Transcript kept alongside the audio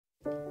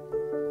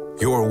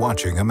You're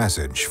watching a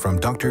message from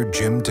Dr.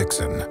 Jim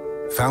Dixon,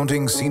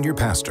 founding senior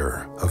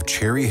pastor of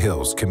Cherry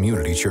Hills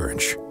Community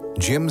Church.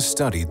 Jim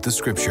studied the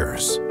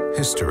scriptures,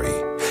 history,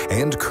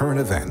 and current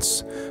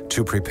events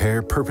to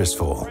prepare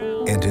purposeful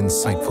and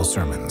insightful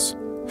sermons.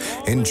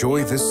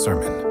 Enjoy this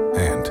sermon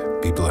and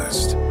be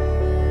blessed.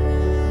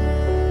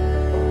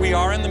 We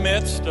are in the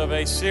midst of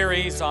a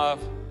series of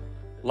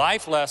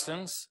life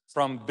lessons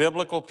from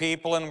biblical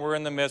people, and we're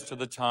in the midst of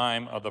the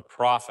time of the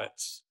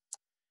prophets.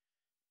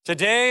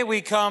 Today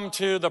we come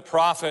to the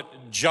prophet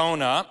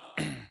Jonah.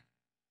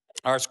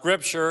 Our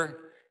scripture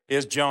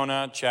is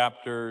Jonah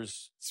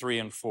chapters 3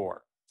 and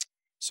 4.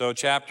 So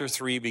chapter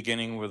 3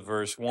 beginning with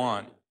verse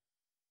 1.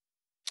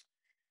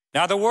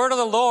 Now the word of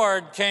the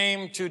Lord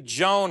came to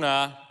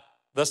Jonah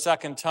the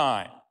second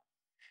time,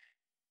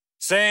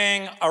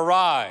 saying,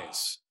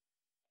 Arise,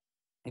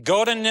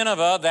 go to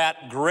Nineveh,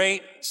 that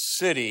great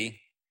city,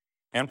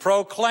 and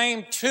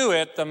proclaim to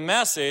it the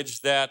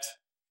message that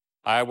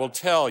I will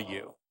tell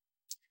you.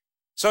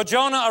 So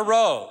Jonah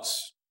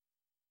arose,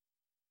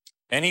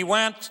 and he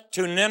went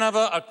to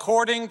Nineveh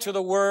according to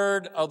the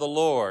word of the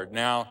Lord.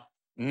 Now,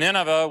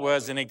 Nineveh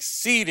was an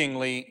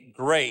exceedingly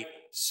great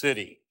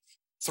city,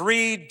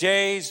 3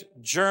 days'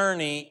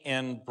 journey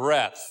in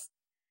breadth.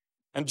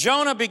 And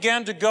Jonah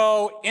began to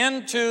go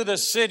into the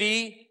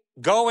city,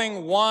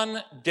 going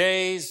 1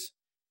 day's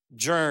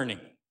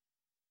journey.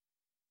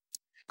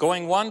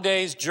 Going 1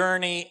 day's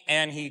journey,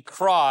 and he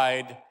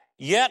cried,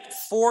 Yet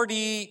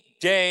 40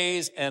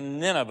 days and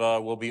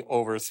Nineveh will be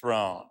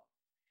overthrown.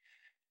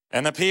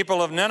 And the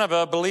people of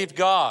Nineveh believed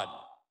God,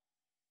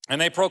 and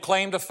they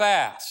proclaimed a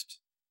fast,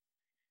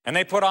 and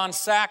they put on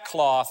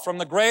sackcloth from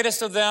the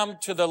greatest of them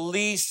to the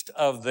least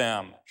of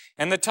them.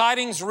 And the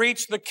tidings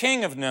reached the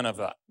king of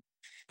Nineveh,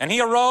 and he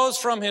arose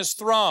from his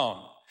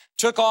throne,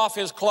 took off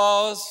his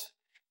clothes,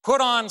 put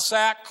on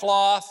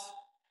sackcloth,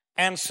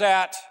 and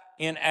sat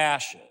in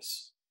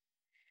ashes.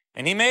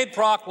 And he made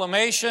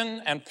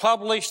proclamation and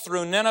published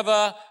through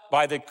Nineveh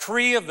by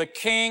decree of the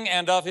king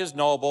and of his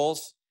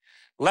nobles,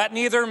 let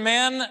neither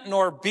men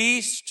nor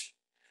beast,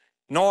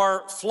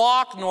 nor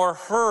flock nor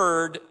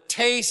herd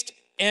taste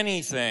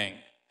anything.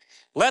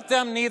 Let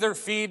them neither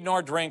feed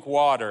nor drink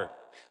water.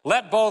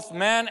 Let both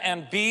men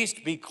and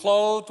beast be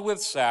clothed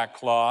with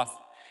sackcloth,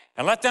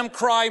 and let them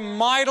cry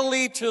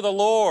mightily to the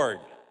Lord.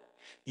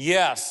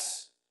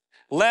 Yes,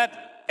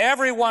 let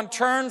everyone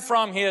turn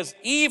from his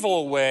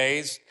evil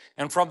ways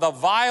and from the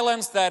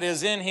violence that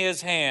is in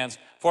his hands.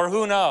 For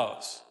who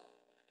knows?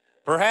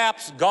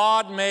 Perhaps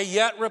God may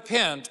yet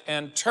repent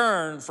and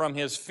turn from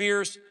his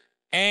fierce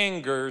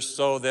anger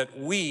so that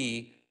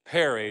we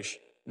perish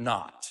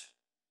not.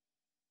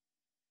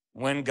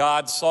 When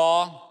God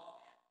saw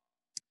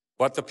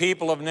what the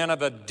people of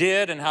Nineveh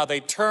did and how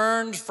they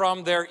turned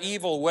from their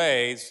evil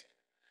ways,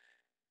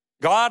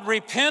 God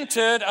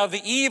repented of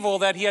the evil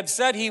that he had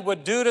said he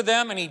would do to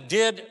them, and he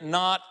did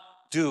not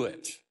do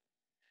it.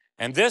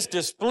 And this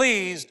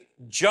displeased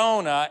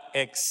Jonah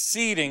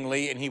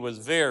exceedingly, and he was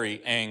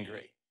very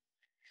angry.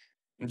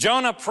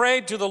 Jonah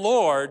prayed to the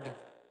Lord,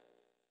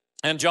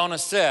 and Jonah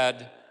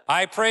said,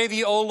 I pray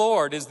thee, O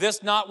Lord, is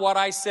this not what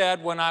I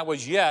said when I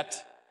was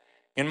yet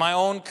in my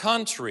own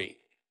country?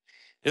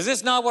 Is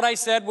this not what I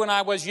said when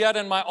I was yet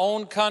in my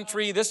own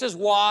country? This is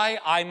why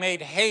I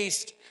made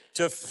haste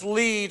to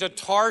flee to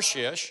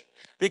Tarshish,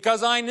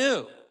 because I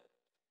knew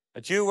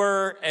that you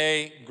were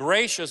a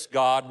gracious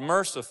God,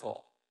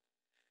 merciful,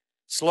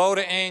 slow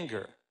to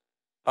anger,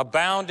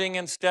 abounding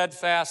in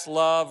steadfast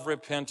love,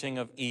 repenting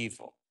of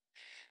evil.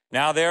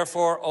 Now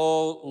therefore,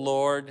 O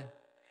Lord,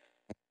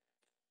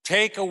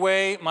 take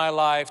away my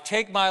life,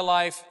 take my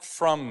life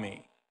from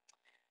me.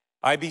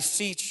 I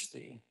beseech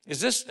thee.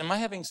 Am I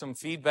having some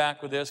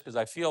feedback with this? Because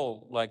I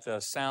feel like the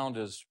sound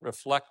is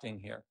reflecting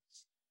here.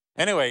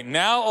 Anyway,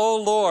 now, O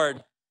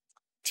Lord,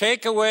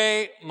 take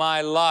away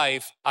my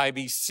life, I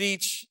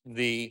beseech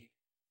thee,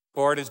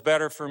 for it is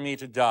better for me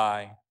to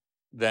die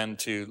than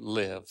to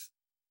live.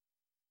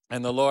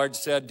 And the Lord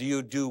said, do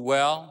you do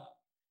well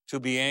to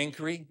be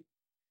angry?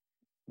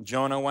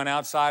 Jonah went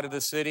outside of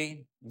the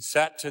city and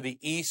sat to the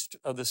east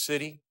of the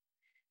city.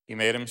 He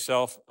made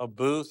himself a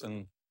booth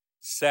and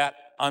sat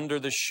under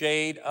the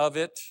shade of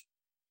it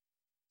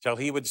till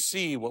he would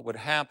see what would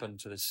happen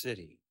to the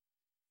city.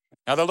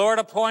 Now the Lord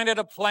appointed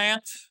a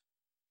plant,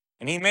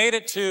 and he made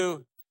it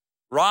to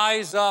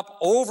rise up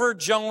over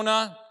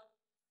Jonah,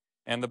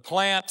 and the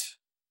plant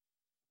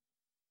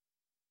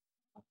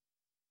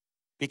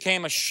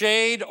became a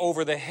shade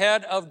over the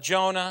head of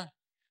Jonah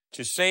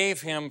to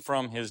save him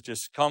from his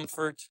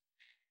discomfort.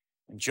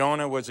 And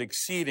Jonah was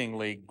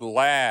exceedingly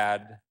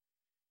glad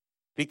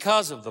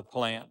because of the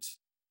plant.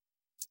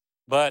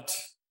 But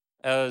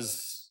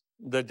as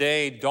the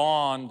day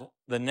dawned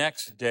the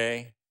next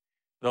day,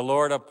 the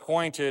Lord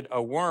appointed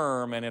a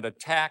worm, and it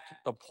attacked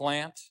the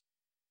plant,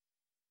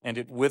 and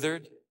it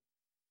withered.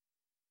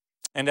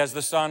 And as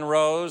the sun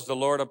rose, the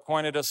Lord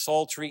appointed a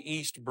sultry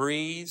east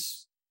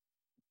breeze,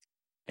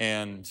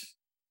 and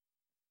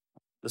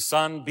the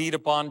sun beat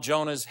upon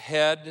Jonah's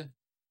head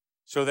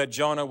so that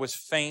Jonah was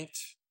faint.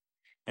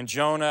 And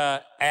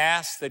Jonah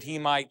asked that he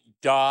might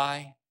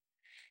die.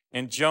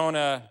 And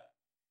Jonah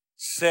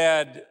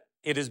said,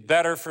 "It is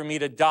better for me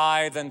to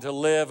die than to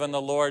live." And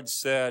the Lord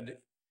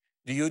said,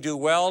 "Do you do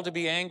well to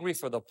be angry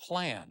for the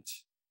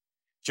plant?"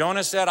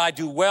 Jonah said, "I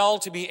do well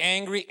to be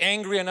angry,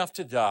 angry enough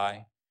to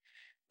die."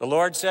 The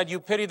Lord said, "You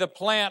pity the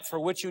plant for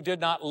which you did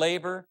not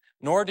labor,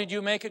 nor did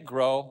you make it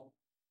grow,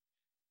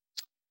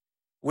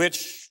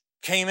 which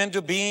came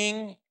into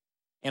being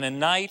in a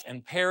night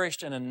and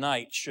perished in a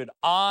night. Should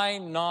I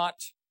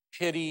not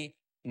pity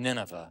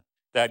Nineveh,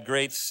 that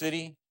great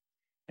city,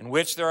 in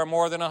which there are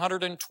more than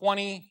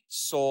 120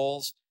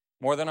 souls,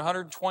 more than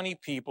 120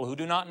 people who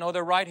do not know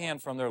their right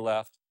hand from their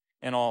left,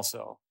 and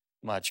also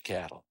much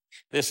cattle?"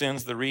 This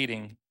ends the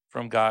reading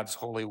from God's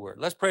holy word.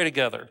 Let's pray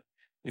together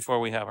before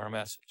we have our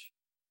message.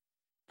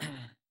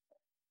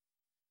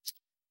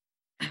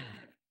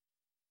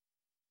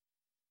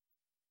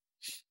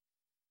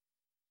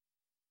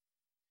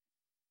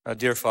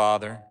 Dear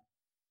Father,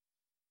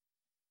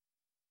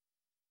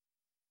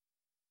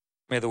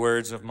 may the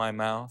words of my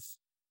mouth,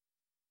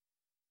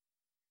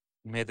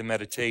 may the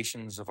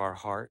meditations of our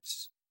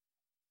hearts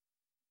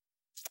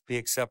be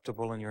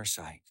acceptable in your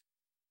sight.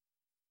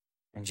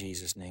 In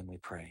Jesus' name we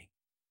pray.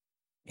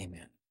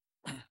 Amen.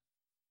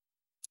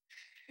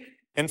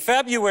 In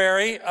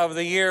February of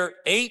the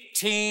year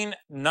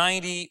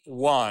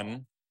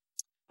 1891,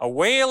 a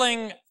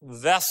whaling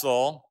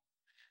vessel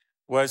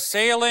was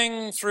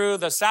sailing through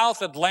the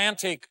South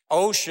Atlantic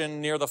Ocean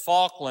near the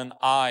Falkland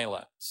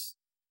Islands.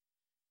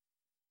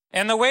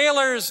 And the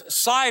whalers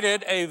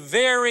sighted a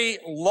very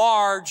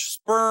large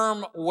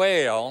sperm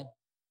whale.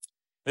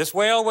 This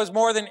whale was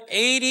more than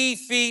 80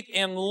 feet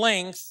in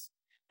length,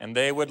 and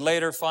they would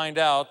later find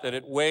out that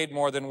it weighed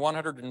more than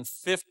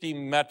 150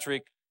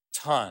 metric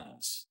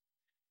tons.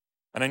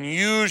 An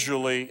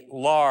unusually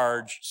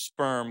large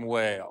sperm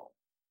whale.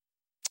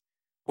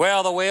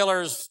 Well, the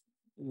whalers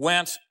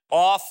went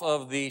off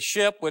of the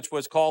ship, which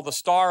was called the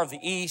Star of the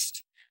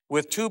East,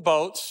 with two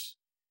boats,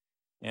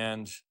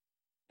 and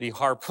the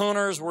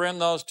harpooners were in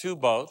those two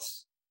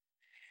boats,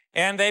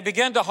 and they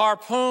began to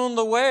harpoon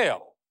the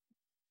whale.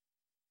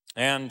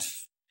 And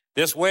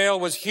this whale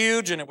was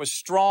huge, and it was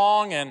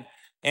strong, and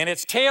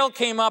its tail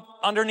came up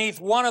underneath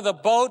one of the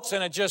boats,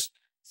 and it just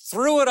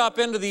threw it up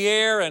into the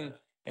air, and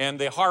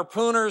the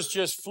harpooners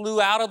just flew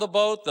out of the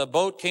boat. The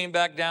boat came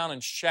back down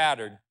and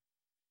shattered.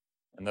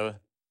 And the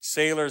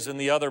sailors in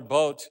the other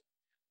boat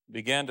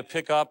began to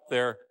pick up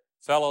their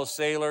fellow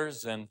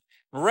sailors and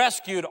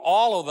rescued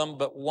all of them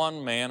but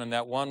one man, and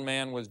that one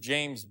man was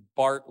James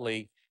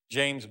Bartley.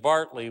 James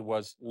Bartley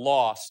was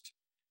lost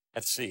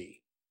at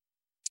sea.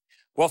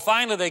 Well,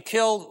 finally they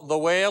killed the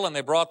whale, and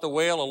they brought the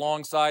whale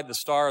alongside the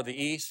Star of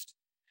the East.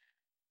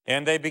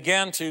 And they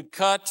began to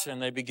cut,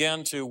 and they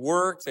began to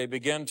work. They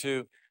began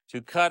to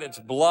cut its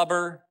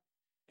blubber,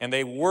 and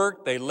they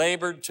worked, they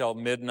labored till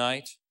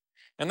midnight,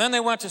 and then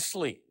they went to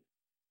sleep.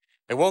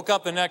 They woke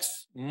up the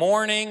next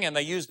morning, and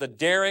they used the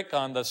derrick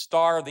on the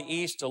Star of the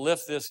East to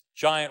lift this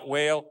giant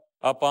whale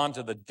up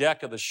onto the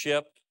deck of the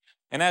ship.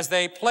 And as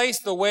they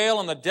placed the whale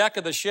on the deck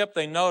of the ship,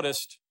 they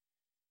noticed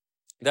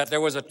that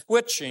there was a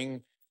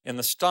twitching in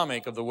the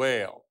stomach of the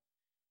whale.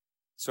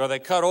 So they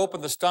cut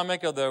open the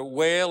stomach of the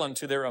whale, and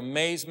to their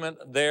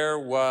amazement, there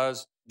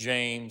was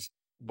James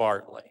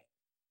Bartley.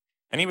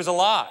 And he was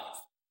alive.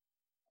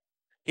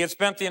 He had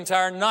spent the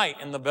entire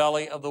night in the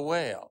belly of the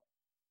whale.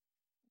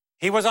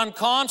 He was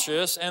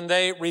unconscious, and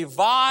they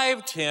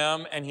revived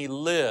him, and he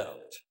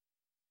lived.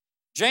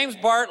 James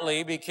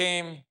Bartley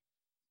became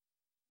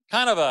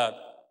kind of a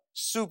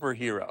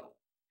superhero.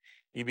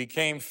 He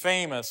became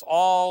famous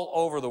all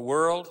over the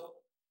world.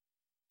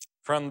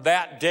 From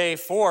that day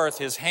forth,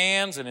 his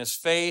hands and his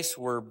face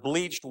were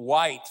bleached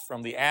white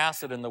from the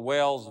acid in the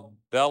whale's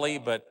belly,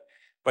 but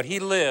he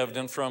lived,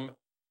 and from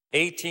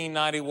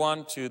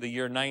 1891 to the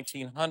year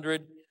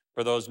 1900,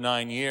 for those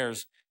 9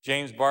 years,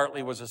 James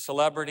Bartley was a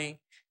celebrity.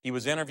 He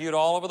was interviewed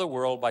all over the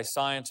world by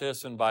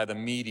scientists and by the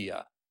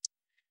media.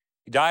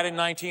 He died in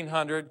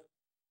 1900.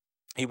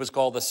 He was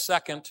called the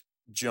second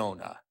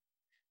Jonah.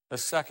 The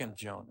second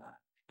Jonah.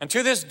 And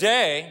to this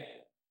day,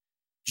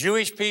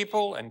 Jewish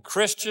people and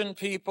Christian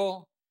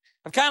people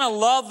have kind of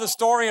loved the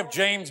story of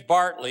James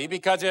Bartley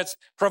because it's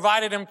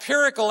provided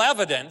empirical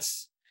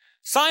evidence,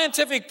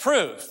 scientific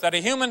proof that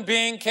a human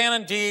being can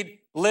indeed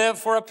live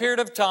for a period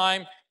of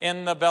time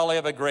in the belly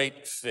of a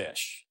great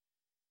fish.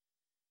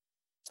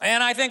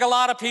 And I think a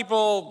lot of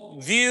people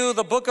view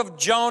the book of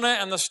Jonah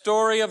and the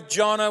story of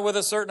Jonah with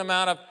a certain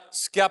amount of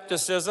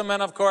skepticism.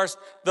 And of course,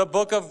 the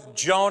book of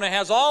Jonah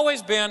has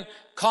always been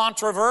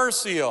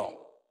controversial.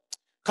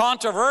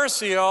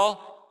 Controversial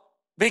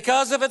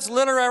because of its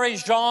literary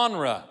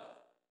genre.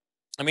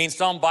 I mean,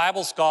 some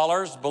Bible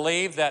scholars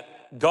believe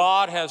that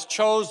God has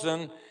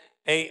chosen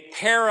a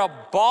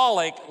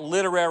parabolic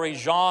literary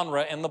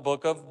genre in the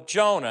book of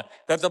Jonah,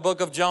 that the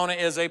book of Jonah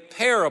is a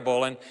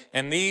parable.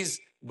 And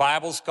these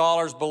Bible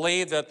scholars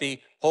believe that the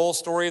whole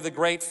story of the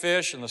great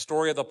fish and the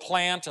story of the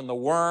plant and the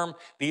worm,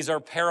 these are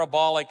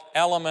parabolic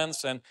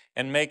elements and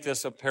make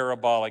this a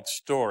parabolic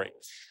story.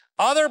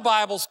 Other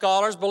Bible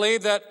scholars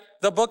believe that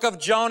the book of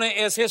Jonah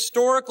is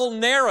historical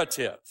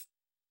narrative.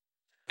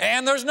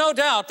 And there's no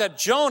doubt that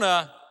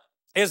Jonah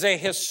is a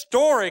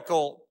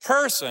historical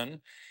person.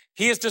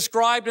 He is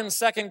described in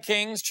 2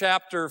 Kings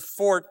chapter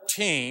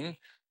 14,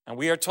 and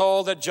we are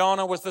told that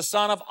Jonah was the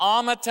son of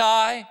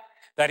Amittai,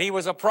 that he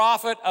was a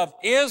prophet of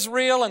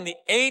Israel in the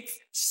 8th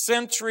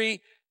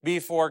century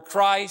before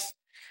Christ,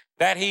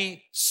 that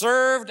he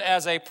served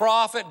as a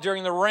prophet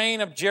during the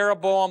reign of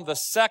Jeroboam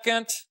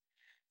II,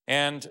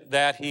 and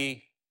that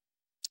he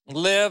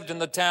lived in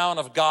the town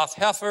of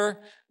Gath-Hepher,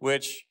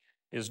 which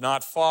is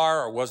not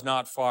far or was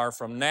not far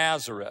from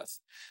Nazareth.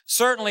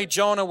 Certainly,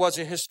 Jonah was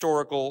a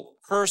historical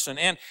person.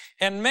 And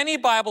many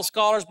Bible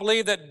scholars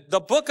believe that the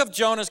book of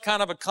Jonah is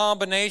kind of a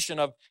combination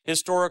of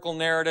historical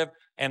narrative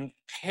and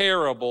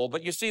parable.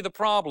 But you see, the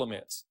problem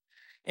is,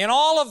 in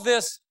all of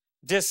this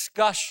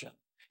discussion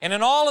and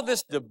in all of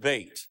this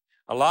debate,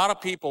 a lot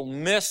of people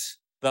miss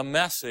the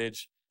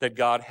message that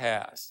God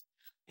has.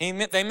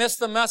 They miss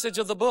the message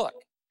of the book.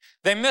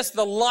 They miss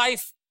the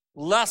life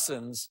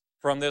lessons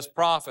from this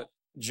prophet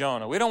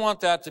Jonah. We don't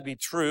want that to be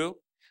true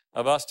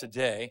of us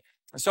today.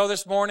 And so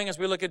this morning, as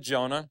we look at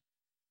Jonah,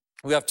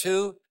 we have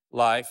two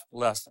life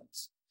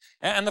lessons.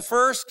 And the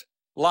first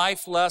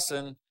life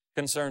lesson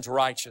concerns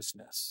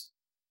righteousness.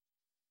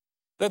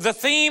 The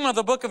theme of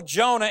the book of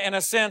Jonah, in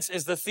a sense,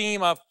 is the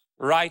theme of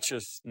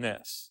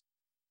righteousness.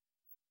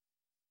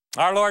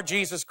 Our Lord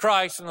Jesus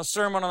Christ in the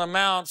Sermon on the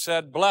Mount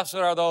said, "Blessed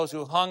are those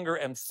who hunger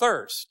and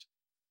thirst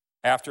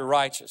after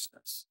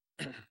righteousness."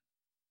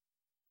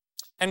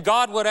 And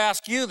God would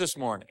ask you this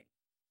morning,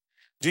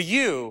 do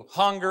you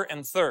hunger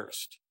and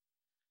thirst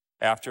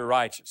after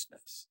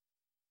righteousness?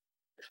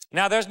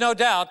 Now, there's no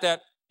doubt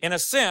that, in a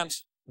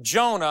sense,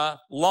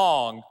 Jonah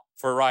longed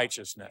for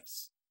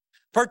righteousness.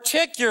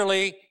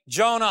 Particularly,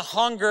 Jonah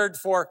hungered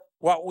for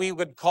what we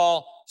would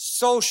call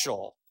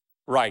social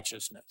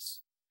righteousness.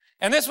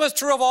 And this was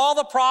true of all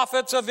the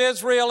prophets of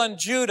Israel and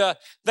Judah.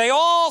 They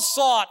all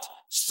sought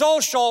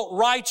social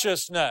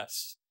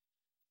righteousness.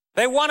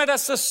 They wanted a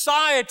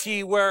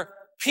society where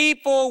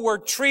people were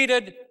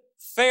treated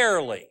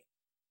fairly,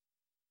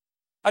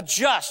 a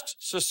just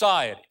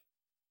society.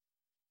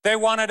 They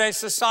wanted a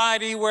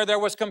society where there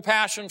was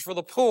compassion for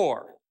the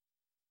poor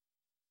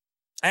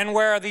and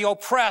where the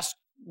oppressed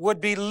would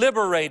be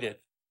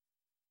liberated.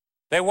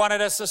 They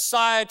wanted a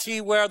society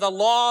where the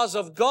laws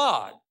of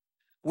God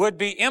would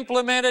be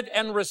implemented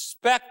and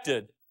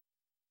respected.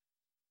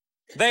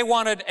 They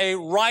wanted a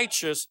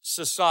righteous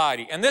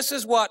society. And this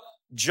is what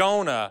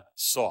Jonah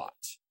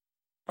sought,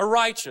 a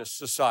righteous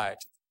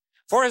society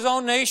for his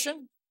own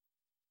nation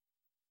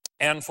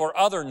and for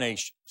other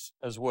nations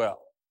as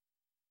well.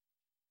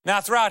 Now,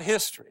 throughout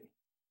history,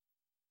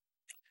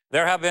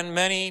 there have been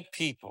many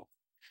people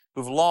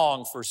who've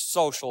longed for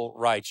social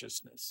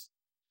righteousness.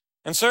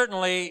 And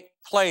certainly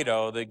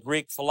Plato, the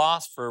Greek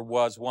philosopher,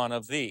 was one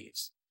of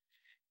these.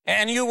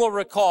 And you will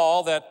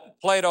recall that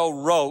Plato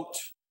wrote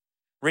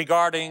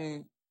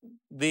regarding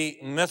the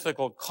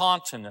mythical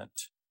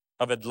continent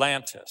of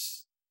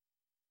Atlantis.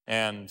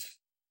 And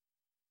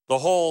the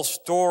whole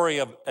story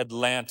of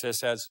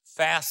Atlantis has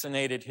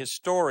fascinated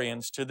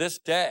historians to this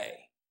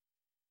day.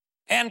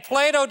 And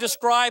Plato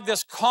described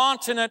this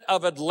continent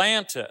of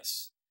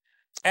Atlantis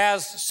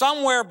as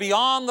somewhere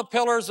beyond the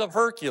Pillars of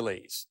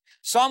Hercules,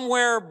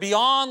 somewhere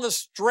beyond the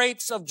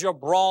Straits of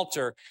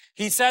Gibraltar.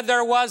 He said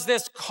there was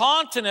this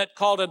continent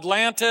called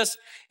Atlantis,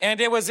 and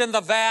it was in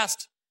the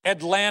vast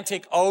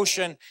Atlantic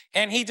Ocean.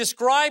 And he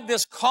described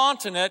this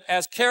continent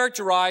as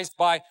characterized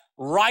by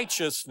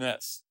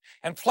righteousness.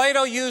 And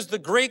Plato used the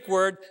Greek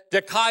word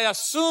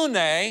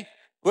dikaiosune,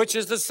 which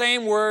is the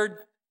same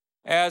word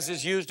as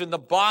is used in the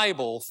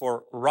Bible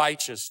for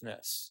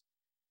righteousness.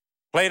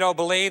 Plato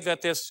believed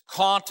that this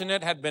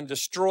continent had been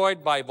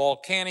destroyed by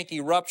volcanic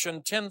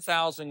eruption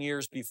 10,000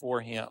 years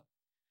before him.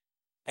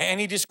 And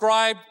he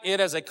described it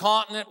as a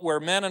continent where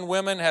men and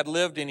women had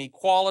lived in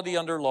equality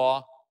under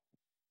law,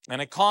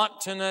 and a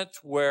continent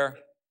where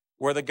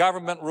the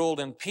government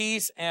ruled in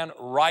peace and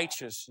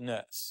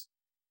righteousness.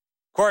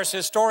 Of course,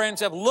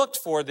 historians have looked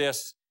for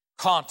this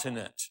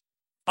continent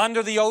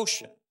under the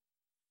ocean,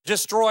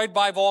 destroyed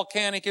by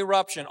volcanic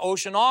eruption.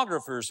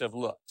 Oceanographers have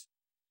looked.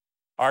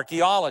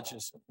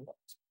 Archaeologists have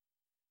looked.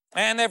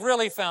 And they've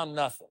really found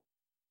nothing.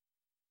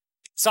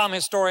 Some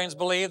historians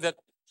believe that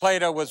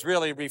Plato was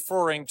really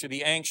referring to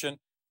the ancient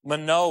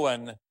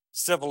Minoan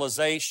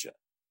civilization,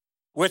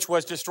 which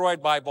was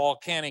destroyed by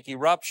volcanic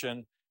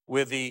eruption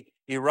with the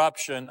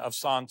eruption of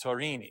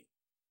Santorini.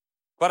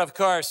 But of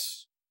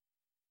course,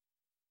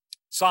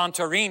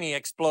 Santorini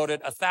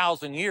exploded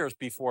 1,000 years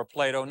before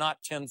Plato,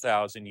 not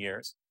 10,000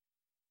 years.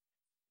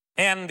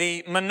 And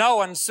the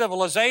Minoan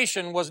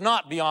civilization was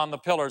not beyond the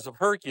Pillars of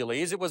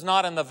Hercules. It was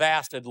not in the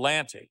vast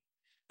Atlantic.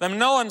 The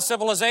Minoan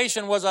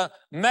civilization was a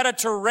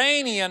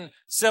Mediterranean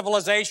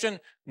civilization,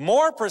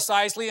 more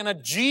precisely an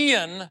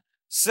Aegean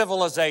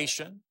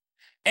civilization.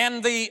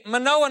 And the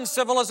Minoan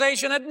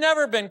civilization had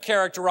never been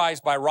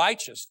characterized by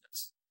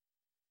righteousness.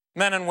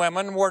 Men and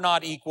women were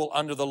not equal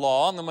under the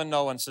law in the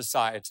Minoan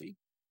society.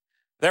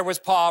 There was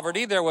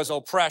poverty, there was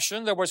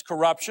oppression, there was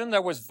corruption,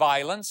 there was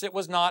violence. It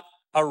was not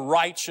a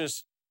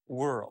righteous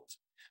world.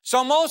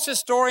 So most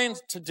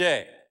historians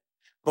today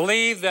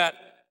believe that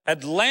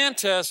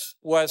Atlantis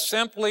was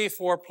simply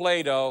for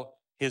Plato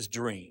his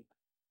dream.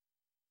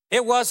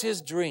 It was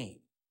his dream.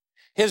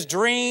 His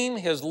dream,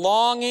 his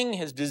longing,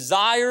 his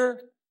desire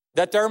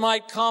that there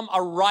might come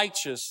a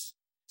righteous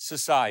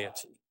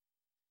society.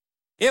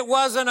 It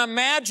was an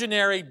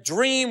imaginary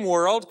dream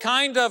world,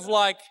 kind of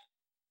like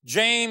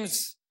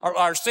James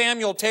or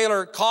Samuel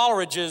Taylor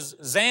Coleridge's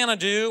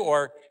Xanadu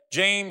or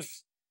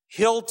James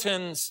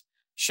Hilton's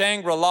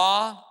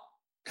Shangri-La,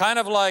 kind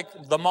of like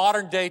the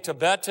modern day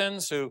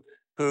Tibetans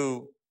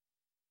who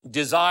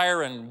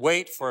desire and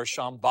wait for a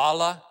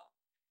Shambhala.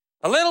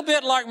 A little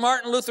bit like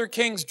Martin Luther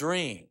King's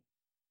dream,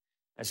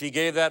 as he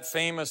gave that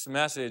famous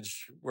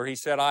message where he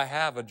said, "I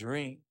have a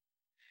dream,"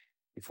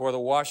 before the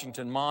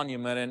Washington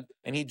Monument,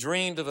 and he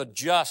dreamed of a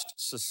just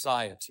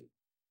society,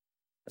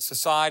 a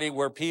society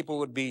where people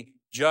would be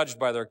judged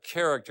by their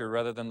character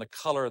rather than the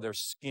color of their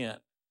skin.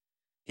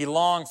 He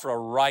longed for a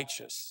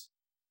righteous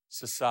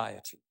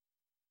society.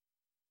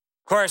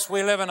 Of course,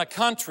 we live in a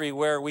country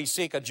where we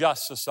seek a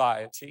just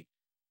society,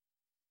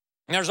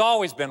 and there's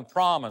always been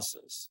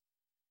promises.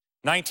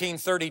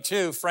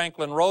 1932,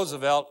 Franklin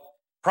Roosevelt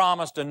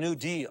promised a New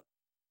Deal.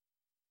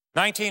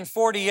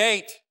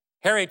 1948,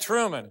 Harry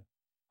Truman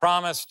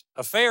promised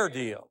a fair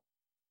deal.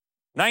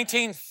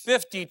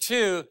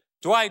 1952,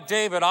 Dwight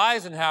David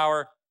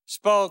Eisenhower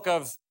spoke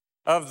of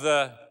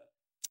the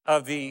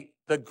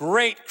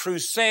great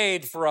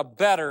crusade for a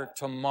better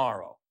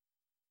tomorrow.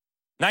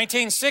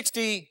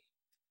 1960,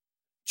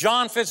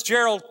 John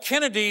Fitzgerald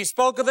Kennedy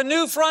spoke of the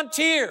new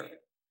frontier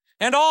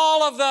and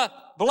all of the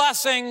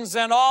blessings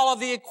and all of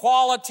the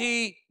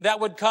equality that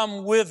would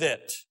come with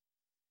it.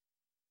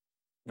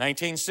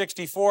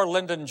 1964,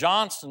 Lyndon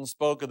Johnson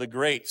spoke of the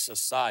great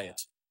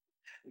society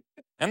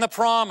and the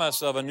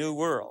promise of a new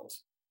world.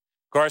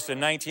 Of course, in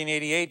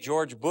 1988,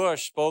 George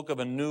Bush spoke of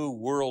a new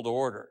world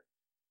order.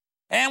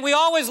 And we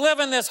always live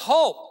in this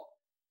hope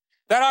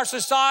that our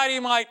society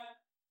might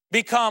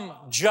become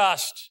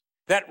just,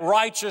 that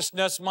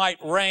righteousness might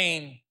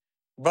reign.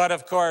 But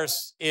of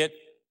course, it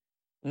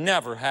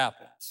never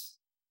happens.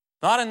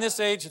 Not in this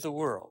age of the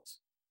world.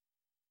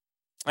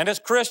 And as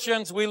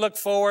Christians, we look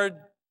forward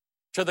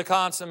to the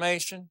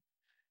consummation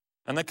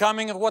and the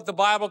coming of what the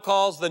Bible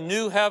calls the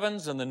new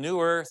heavens and the new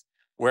earth,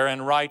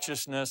 wherein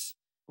righteousness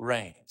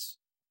reigns.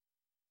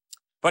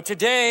 But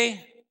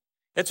today,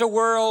 it's a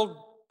world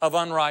of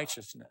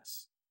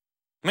unrighteousness.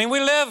 I mean,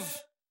 we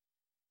live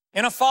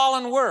in a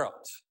fallen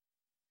world.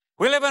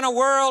 We live in a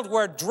world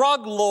where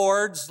drug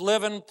lords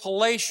live in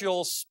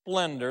palatial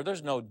splendor.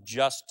 There's no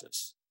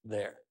justice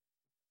there.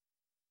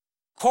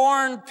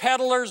 Corn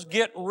peddlers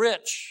get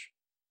rich.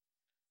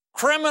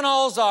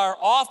 Criminals are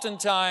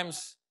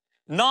oftentimes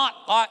not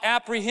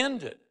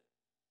apprehended.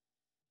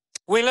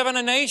 We live in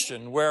a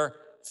nation where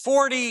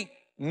 40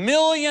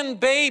 million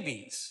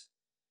babies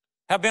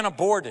have been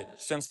aborted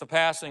since the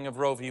passing of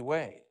Roe v.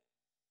 Wade.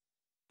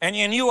 And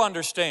you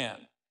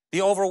understand,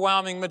 the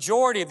overwhelming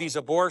majority of these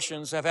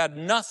abortions have had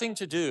nothing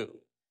to do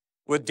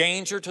with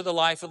danger to the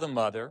life of the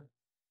mother,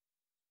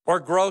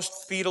 or gross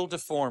fetal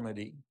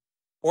deformity,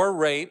 or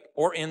rape,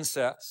 or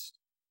incest.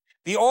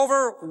 The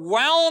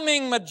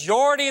overwhelming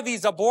majority of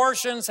these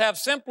abortions have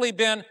simply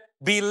been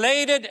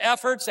belated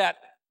efforts at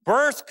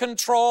birth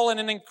control in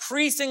an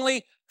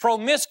increasingly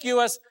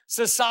promiscuous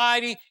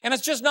society, and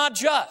it's just not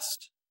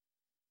just.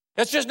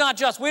 It's just not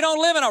just. We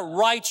don't live in a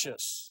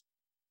righteous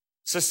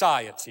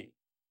society.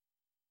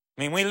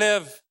 I mean, we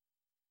live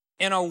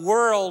in a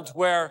world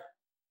where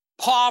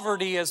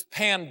poverty is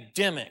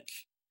pandemic.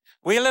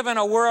 We live in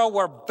a world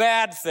where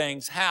bad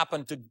things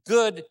happen to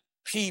good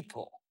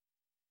people.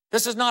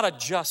 This is not a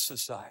just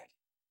society.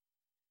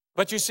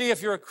 But you see,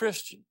 if you're a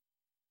Christian,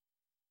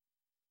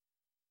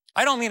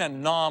 I don't mean a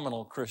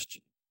nominal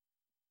Christian.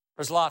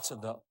 There's lots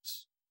of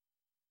those.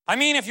 I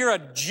mean, if you're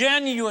a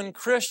genuine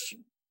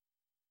Christian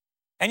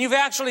and you've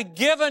actually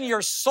given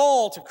your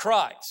soul to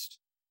Christ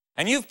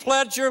and you've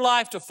pledged your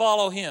life to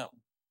follow Him,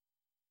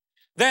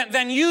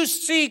 then you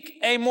seek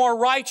a more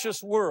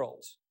righteous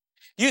world.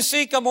 You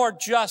seek a more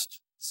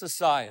just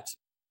society.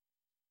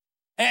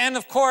 And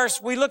of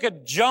course, we look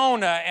at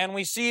Jonah and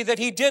we see that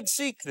he did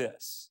seek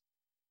this.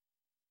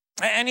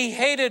 And he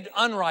hated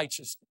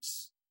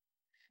unrighteousness.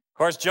 Of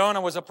course,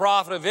 Jonah was a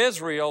prophet of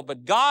Israel,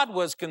 but God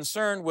was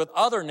concerned with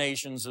other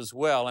nations as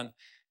well.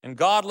 And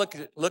God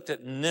looked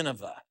at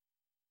Nineveh,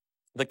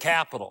 the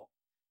capital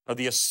of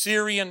the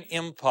Assyrian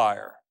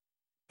Empire,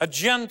 a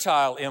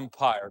Gentile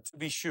empire, to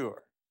be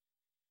sure.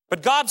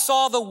 But God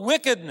saw the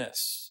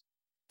wickedness,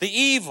 the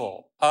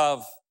evil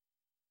of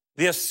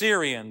the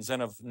Assyrians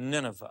and of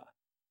Nineveh.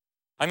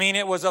 I mean,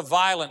 it was a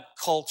violent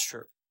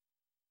culture.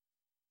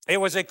 It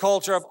was a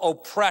culture of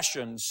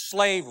oppression,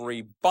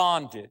 slavery,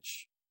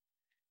 bondage.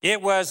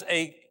 It was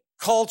a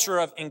culture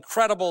of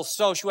incredible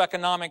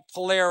socioeconomic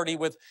polarity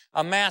with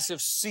a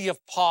massive sea of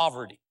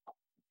poverty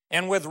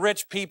and with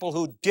rich people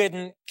who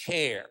didn't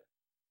care.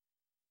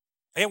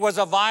 It was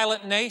a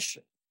violent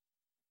nation.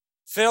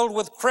 filled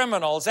with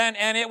criminals, and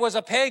it was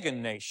a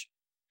pagan nation.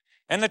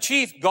 And the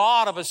chief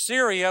god of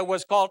Assyria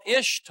was called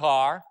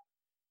Ishtar,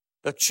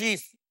 the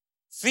chief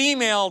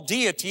female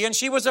deity, and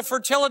she was a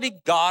fertility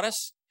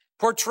goddess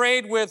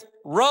portrayed with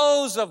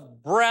rows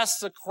of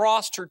breasts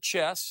across her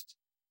chest.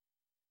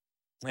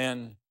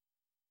 And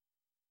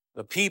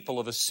the people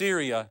of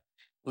Assyria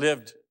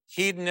lived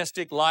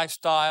hedonistic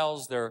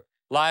lifestyles. Their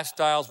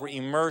lifestyles were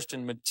immersed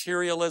in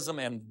materialism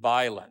and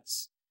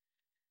violence.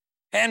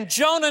 And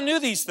Jonah knew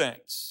these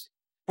things.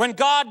 When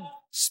God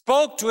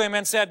spoke to him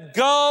and said,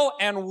 "Go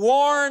and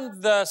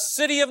warn the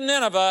city of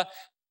Nineveh,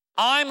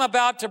 I'm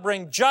about to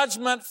bring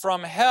judgment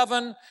from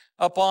heaven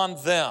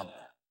upon them."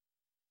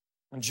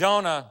 And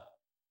Jonah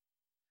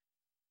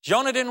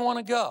didn't want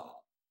to go.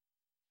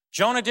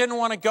 Jonah didn't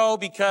want to go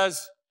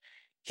because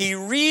he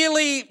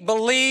really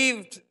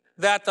believed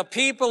that the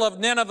people of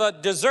Nineveh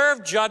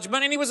deserved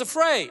judgment, and he was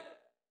afraid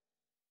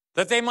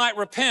that they might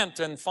repent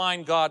and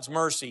find God's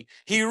mercy.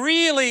 He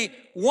really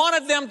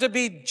wanted them to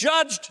be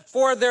judged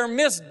for their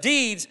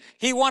misdeeds.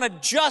 He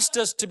wanted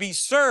justice to be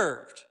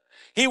served.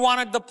 He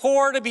wanted the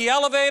poor to be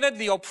elevated,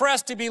 the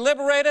oppressed to be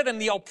liberated,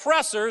 and the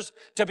oppressors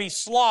to be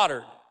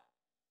slaughtered.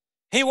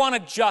 He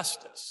wanted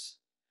justice.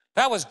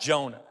 That was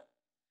Jonah.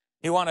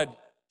 He wanted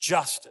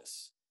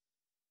justice.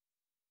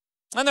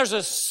 And there's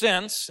a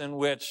sense in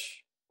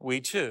which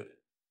we too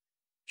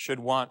should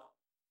want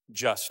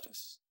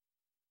justice.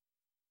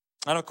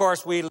 And of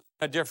course, we live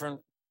in a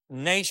different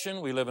nation.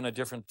 We live in a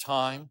different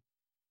time.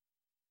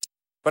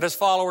 But as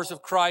followers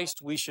of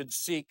Christ, we should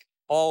seek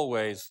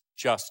always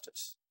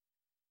justice,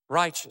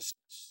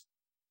 righteousness.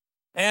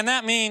 And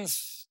that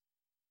means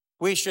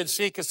we should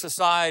seek a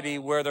society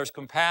where there's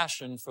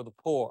compassion for the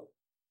poor.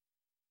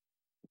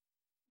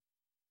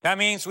 That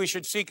means we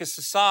should seek a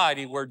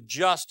society where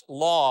just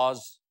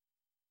laws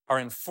are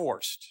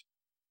enforced.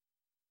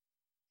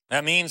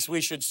 That means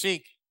we should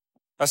seek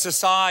a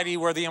society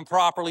where the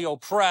improperly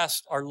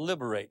oppressed are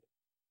liberated.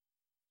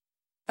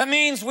 That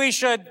means we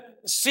should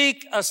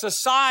seek a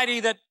society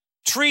that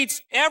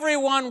treats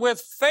everyone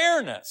with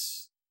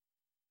fairness,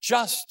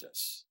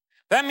 justice.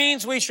 That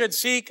means we should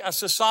seek a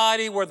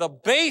society where the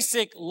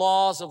basic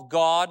laws of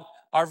God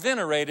are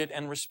venerated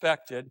and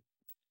respected.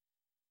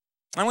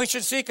 And we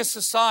should seek a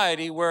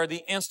society where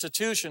the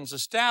institutions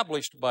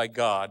established by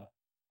God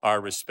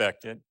are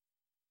respected.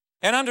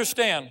 And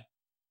understand,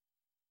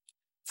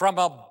 from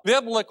a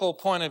biblical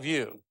point of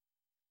view,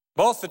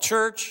 both the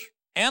church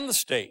and the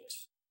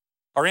state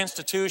are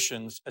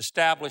institutions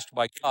established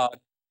by God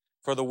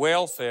for the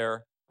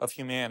welfare of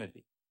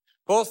humanity.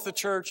 Both the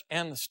church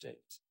and the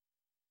state.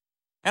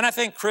 And I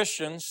think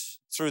Christians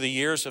through the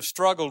years have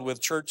struggled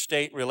with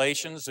church-state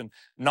relations, and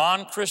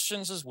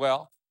non-Christians as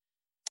well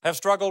have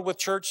struggled with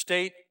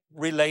church-state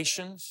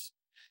relations.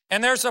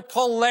 And there's a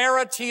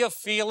polarity of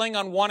feeling.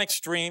 On one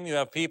extreme, you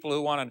have people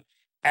who want an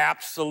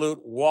absolute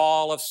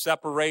wall of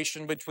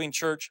separation between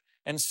church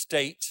and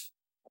state.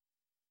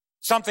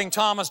 Something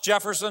Thomas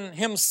Jefferson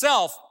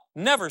himself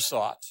never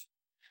sought.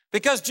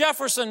 Because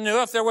Jefferson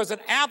knew if there was an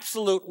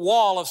absolute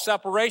wall of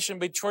separation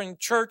between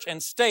church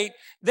and state,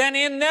 then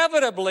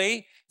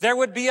inevitably there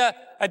would be a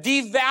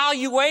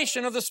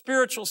devaluation of the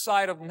spiritual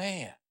side of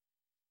man.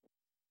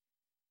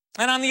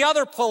 And on the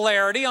other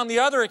polarity, on the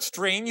other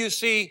extreme, you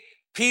see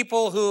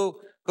people who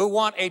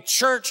want a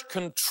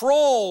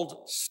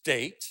church-controlled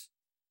state.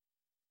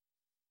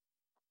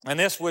 And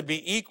this would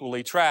be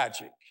equally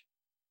tragic.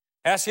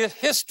 As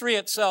history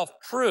itself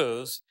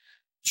proves,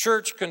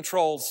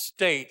 church-controlled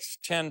states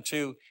tend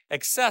to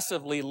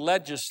excessively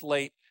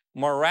legislate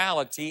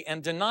morality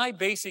and deny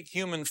basic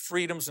human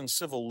freedoms and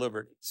civil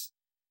liberties.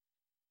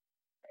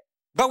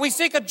 But we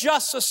seek a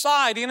just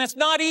society, and it's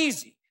not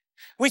easy.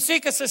 We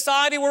seek a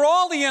society where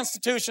all the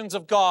institutions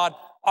of God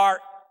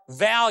are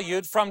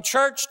valued, from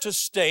church to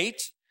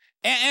state,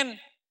 and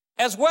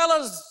as well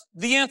as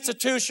the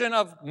institution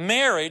of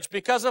marriage,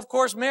 because of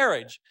course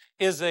marriage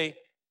is an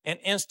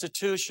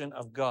institution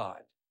of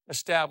God,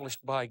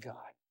 established by God.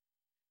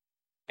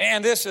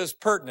 And this is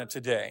pertinent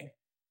today,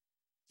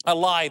 a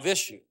live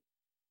issue,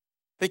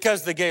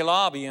 because the gay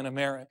lobby in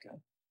America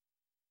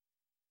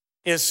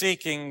is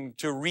seeking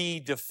to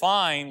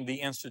redefine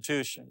the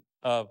institution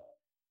of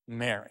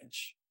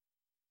marriage.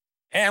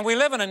 And we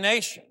live in a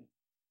nation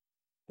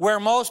where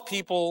most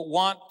people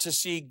want to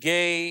see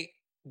gay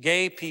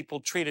people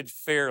treated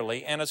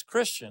fairly. And as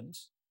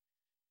Christians,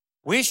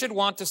 we should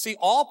want to see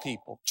all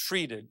people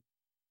treated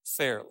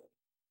fairly.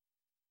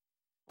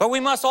 But we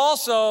must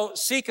also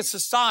seek a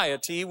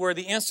society where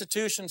the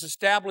institutions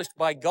established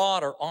by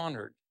God are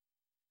honored.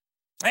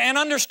 And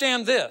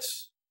understand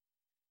this,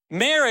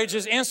 marriage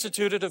is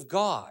instituted of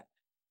God,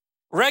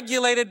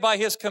 regulated by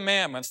His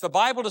commandments. The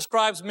Bible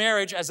describes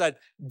marriage as a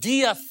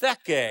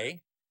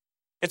diatheke.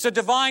 It's a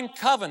divine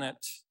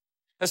covenant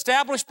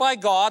established by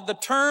God, the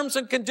terms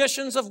and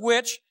conditions of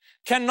which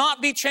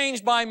cannot be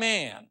changed by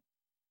man.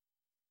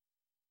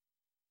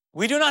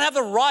 We do not have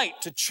the right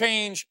to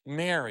change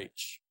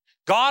marriage.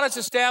 God has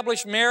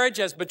established marriage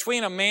as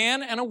between a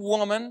man and a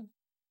woman,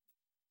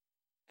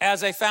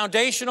 as a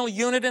foundational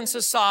unit in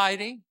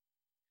society.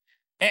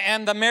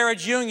 And the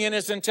marriage union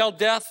is until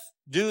death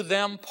do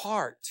them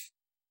part.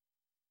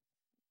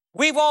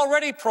 We've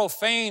already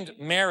profaned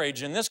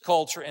marriage in this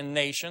culture and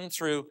nation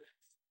through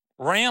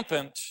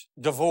rampant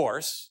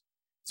divorce,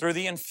 through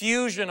the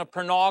infusion of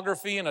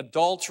pornography and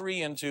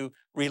adultery into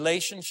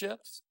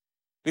relationships.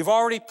 We've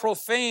already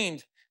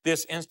profaned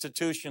this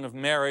institution of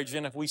marriage,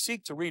 and if we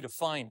seek to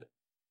redefine it,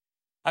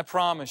 I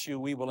promise you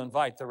we will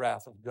invite the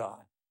wrath of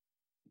God.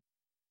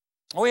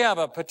 We have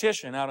a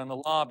petition out in the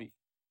lobby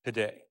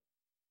today.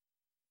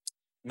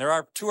 And there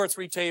are 2 or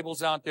 3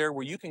 tables out there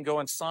where you can go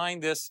and sign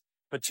this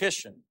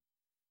petition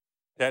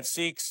that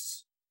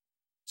seeks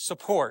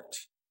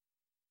support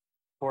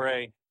for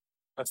a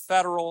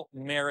federal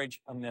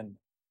marriage amendment.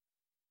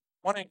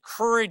 I want to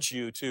encourage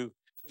you to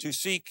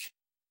seek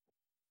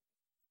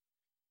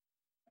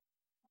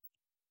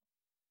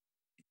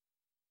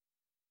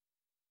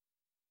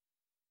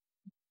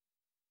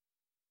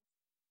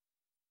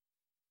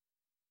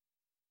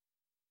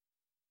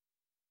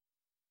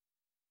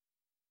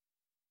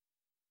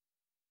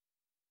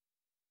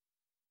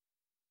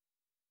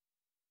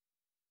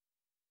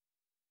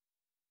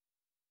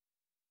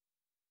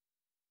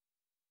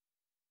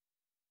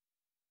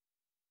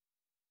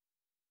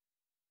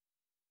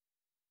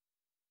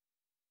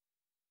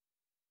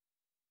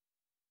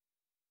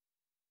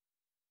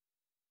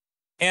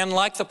And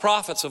like the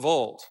prophets of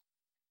old,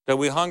 that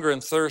we hunger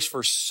and thirst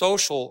for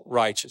social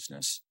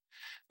righteousness,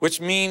 which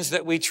means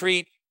that we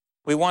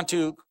want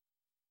to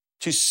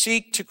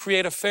seek to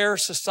create a fair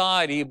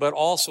society, but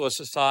also a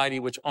society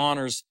which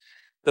honors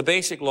the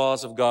basic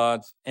laws of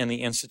God and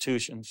the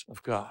institutions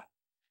of God.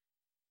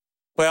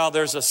 Well,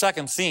 there's a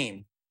second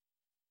theme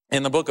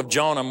in the book of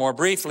Jonah more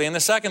briefly, and the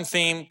second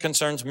theme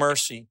concerns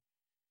mercy.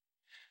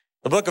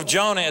 The book of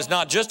Jonah is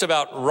not just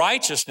about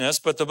righteousness,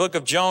 but the book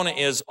of Jonah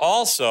is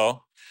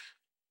also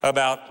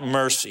about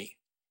mercy.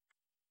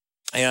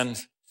 And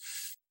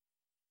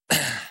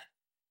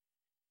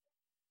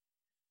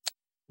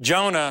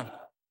Jonah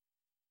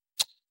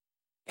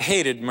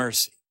hated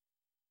mercy.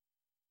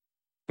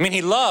 I mean,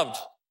 he loved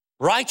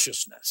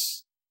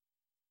righteousness,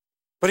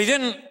 but he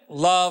didn't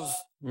love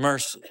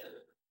mercy.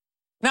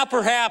 Now,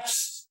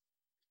 perhaps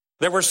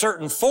there were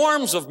certain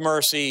forms of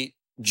mercy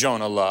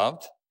Jonah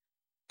loved,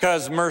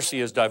 because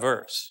mercy is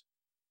diverse.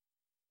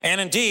 And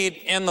indeed,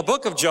 in the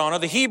book of Jonah,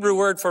 the Hebrew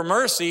word for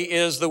mercy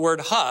is the word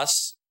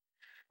hus,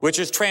 which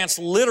is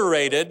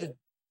transliterated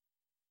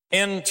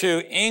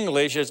into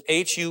English as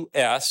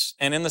H-U-S.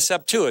 And in the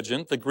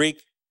Septuagint, the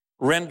Greek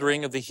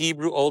rendering of the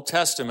Hebrew Old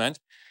Testament,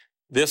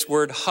 this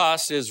word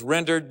hus is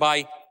rendered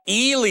by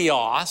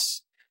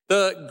eleos,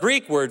 the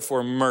Greek word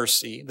for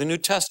mercy, the New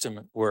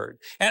Testament word.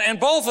 And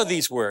both of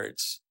these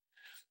words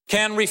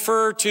can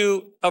refer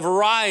to a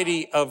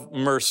variety of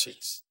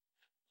mercies.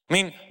 I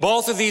mean,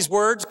 both of these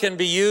words can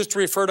be used to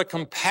refer to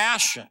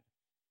compassion,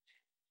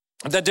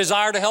 the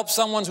desire to help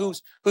someone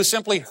who's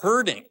simply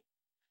hurting.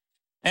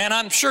 And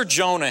I'm sure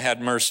Jonah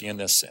had mercy in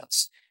this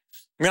sense.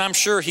 I mean, I'm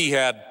sure he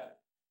had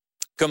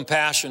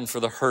compassion for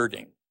the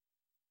hurting.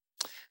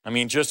 I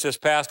mean, just this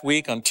past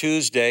week on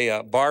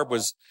Tuesday, Barb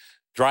was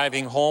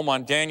driving home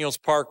on Daniels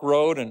Park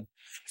Road, and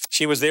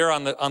she was there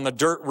on the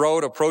dirt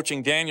road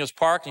approaching Daniels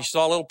Park, and she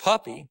saw a little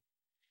puppy,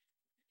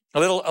 a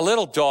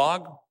little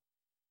dog.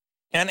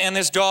 And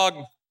this dog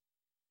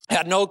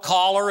had no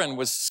collar and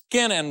was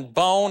skin and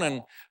bone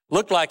and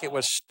looked like it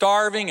was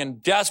starving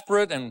and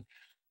desperate and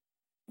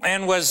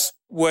was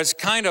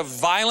kind of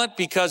violent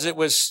because it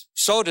was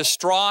so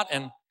distraught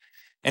and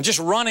just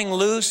running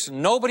loose,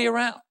 nobody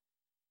around.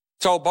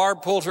 So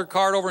Barb pulled her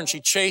cart over and she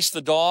chased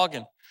the dog,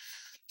 and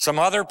some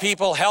other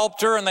people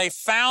helped her, and they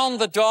found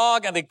the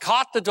dog and they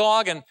caught the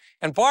dog,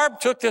 and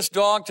Barb took this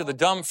dog to the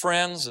dumb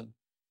friends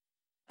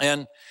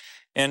and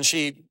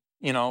she,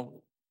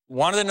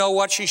 wanted to know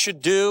what she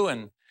should do,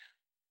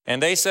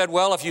 and they said,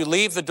 well, if you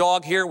leave the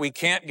dog here, we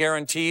can't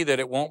guarantee that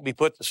it won't be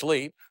put to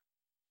sleep.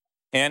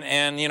 And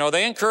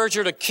they encouraged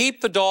her to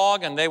keep the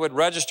dog, and they would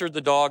register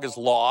the dog as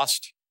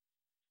lost.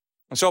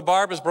 And so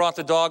Barb has brought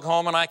the dog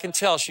home, and I can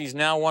tell she's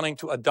now wanting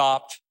to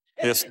adopt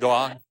this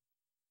dog.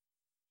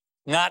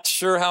 Not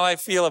sure how I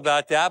feel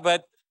about that,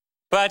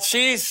 but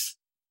she's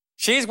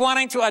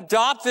wanting to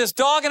adopt this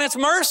dog, and it's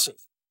mercy.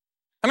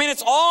 I mean,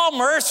 it's all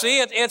mercy.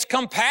 It's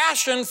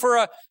compassion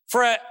for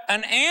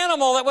an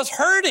animal that was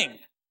hurting.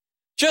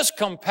 Just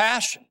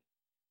compassion.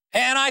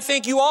 And I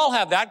think you all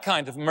have that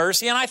kind of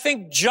mercy. And I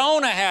think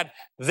Jonah had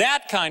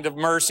that kind of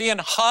mercy.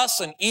 And hus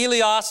and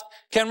eleos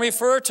can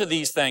refer to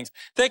these things.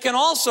 They can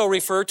also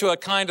refer to a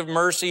kind of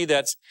mercy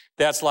that's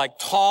like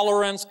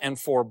tolerance and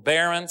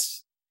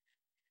forbearance.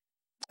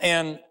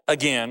 And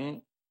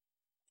again,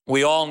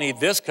 we all need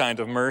this kind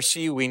of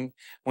mercy. We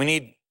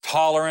need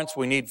tolerance.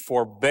 We need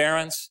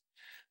forbearance.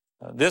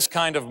 This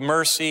kind of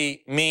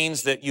mercy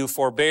means that you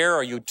forbear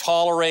or you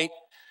tolerate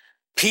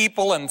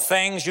people and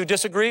things you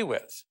disagree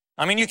with.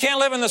 I mean, you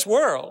can't live in this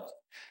world.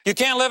 You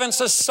can't live in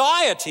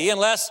society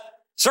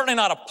certainly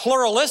not a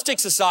pluralistic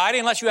society,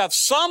 unless you have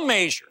some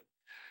measure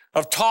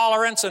of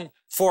tolerance and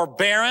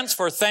forbearance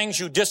for things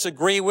you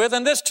disagree with.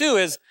 And this too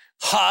is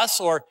hus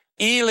or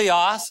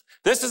Elias.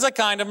 This is a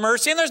kind of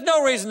mercy, and there's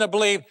no reason to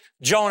believe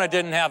Jonah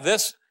didn't have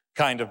this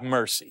kind of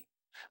mercy.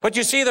 But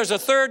you see, there's a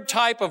third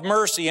type of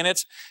mercy, and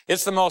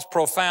it's the most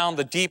profound,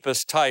 the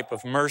deepest type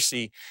of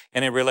mercy,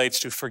 and it relates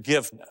to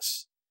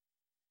forgiveness.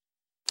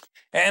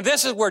 And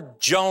this is where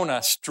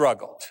Jonah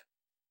struggled.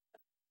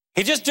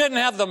 He just didn't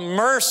have the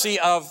mercy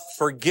of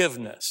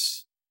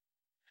forgiveness.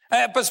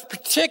 It was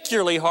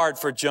particularly hard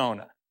for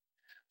Jonah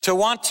to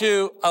want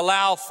to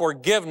allow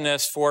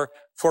forgiveness for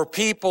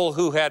people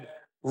who had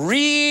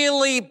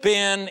really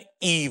been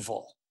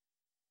evil.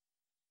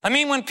 I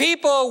mean, when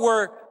people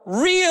were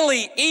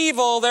really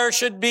evil, there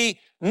should be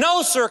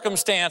no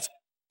circumstance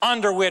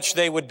under which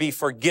they would be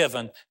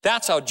forgiven.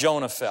 That's how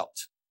Jonah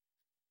felt.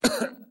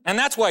 And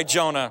that's why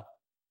Jonah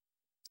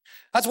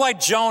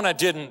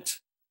didn't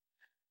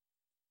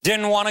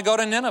want to go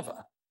to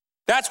Nineveh.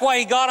 That's why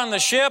he got on the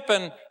ship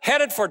and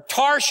headed for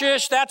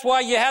Tarshish. That's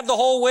why you had the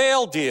whole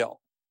whale deal.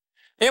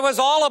 It was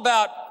all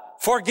about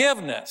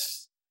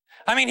forgiveness.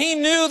 I mean, he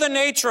knew the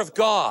nature of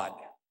God.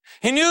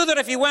 He knew that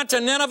if he went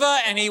to Nineveh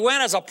and he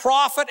went as a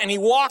prophet and he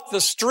walked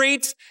the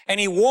streets and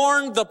he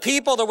warned the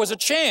people, there was a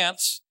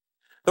chance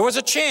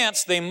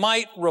they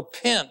might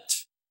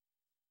repent.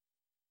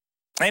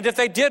 And if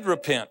they did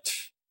repent,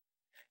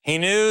 he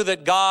knew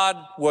that God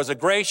was a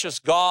gracious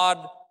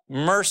God,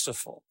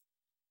 merciful,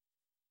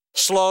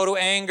 slow to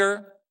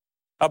anger,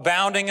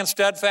 abounding in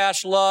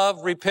steadfast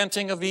love,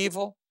 repenting of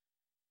evil.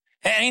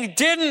 And he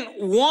didn't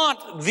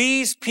want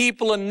these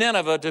people in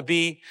Nineveh to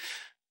be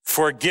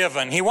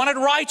forgiven. He wanted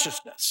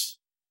righteousness,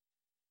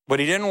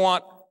 but he didn't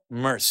want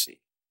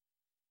mercy.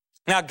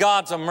 Now,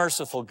 God's a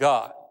merciful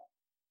God.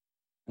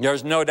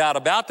 There's no doubt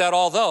about that,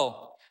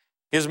 although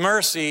his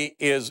mercy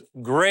is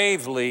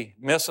gravely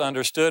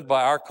misunderstood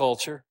by our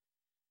culture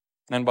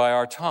and by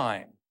our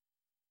time.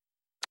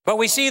 But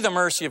we see the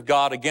mercy of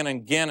God again and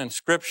again in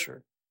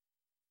Scripture.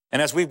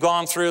 And as we've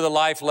gone through the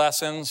life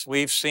lessons,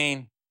 we've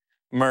seen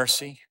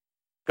mercy,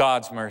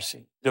 God's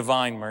mercy,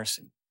 divine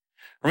mercy.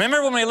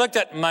 Remember when we looked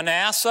at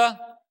Manasseh,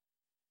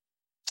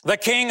 the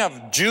king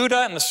of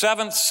Judah in the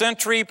 7th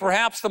century,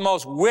 perhaps the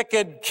most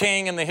wicked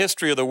king in the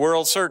history of the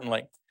world,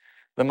 certainly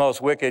the most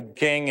wicked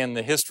king in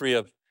the history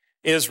of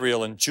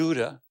Israel and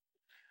Judah.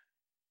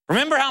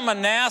 Remember how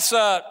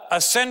Manasseh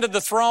ascended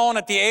the throne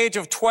at the age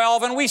of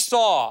 12, and we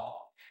saw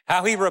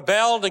how he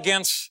rebelled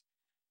against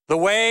the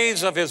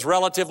ways of his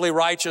relatively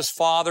righteous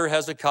father,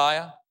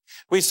 Hezekiah.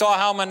 We saw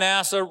how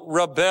Manasseh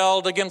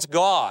rebelled against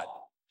God.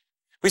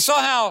 We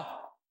saw how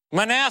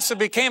Manasseh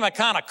became a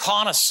kind of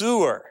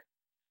connoisseur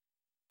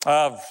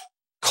of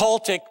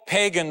cultic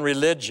pagan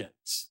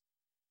religions,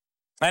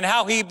 and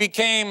how he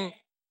became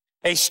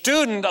a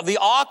student of the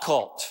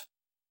occult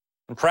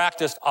and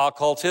practiced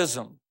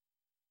occultism.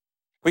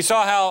 We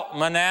saw how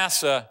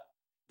Manasseh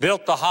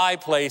built the high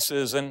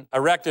places and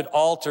erected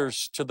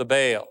altars to the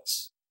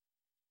Baals.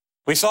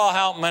 We saw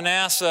how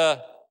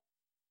Manasseh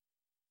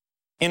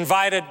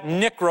invited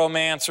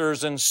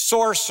necromancers and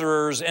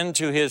sorcerers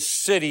into his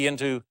city,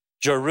 into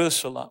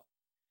Jerusalem.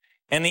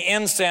 And the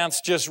incense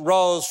just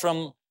rose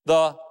from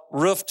the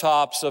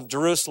rooftops of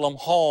Jerusalem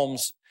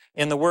homes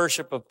in the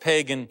worship of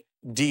pagan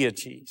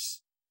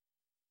deities.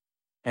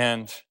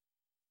 And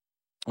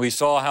we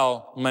saw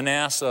how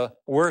Manasseh,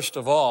 worst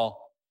of all,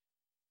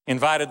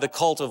 invited the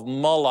cult of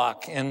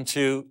Moloch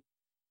into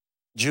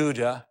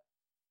Judah.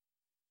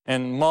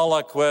 And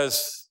Moloch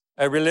was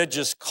a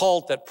religious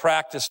cult that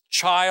practiced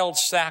child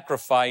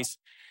sacrifice,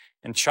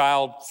 and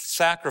child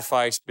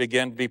sacrifice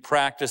began to be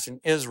practiced in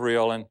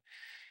Israel.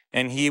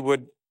 And he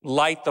would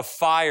light the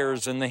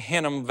fires in the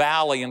Hinnom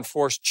Valley and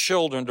force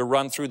children to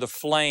run through the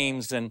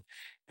flames, and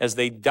as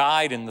they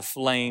died in the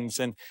flames,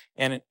 and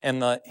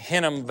the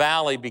Hinnom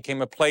Valley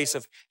became a place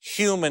of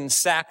human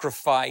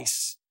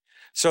sacrifice,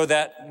 so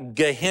that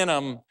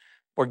Gehenna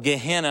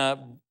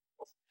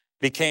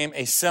became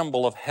a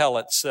symbol of hell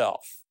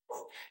itself.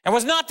 And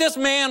was not this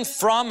man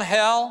from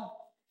hell?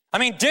 I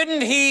mean,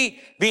 didn't he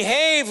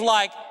behave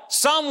like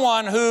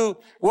someone who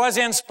was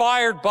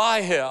inspired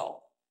by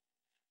hell?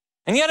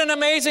 And yet an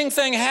amazing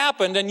thing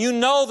happened, and you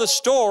know the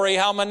story,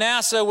 how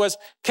Manasseh was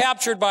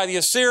captured by the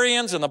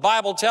Assyrians, and the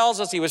Bible tells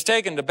us he was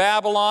taken to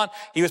Babylon.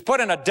 He was put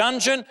in a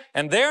dungeon,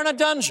 and there in a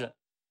dungeon,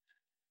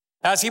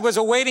 as he was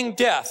awaiting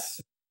death,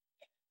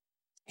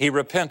 he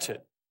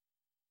repented.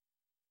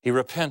 He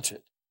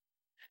repented.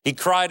 He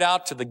cried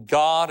out to the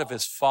God of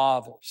his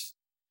fathers.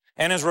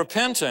 And his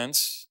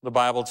repentance, the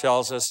Bible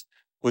tells us,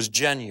 was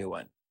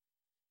genuine.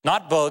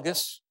 Not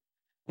bogus,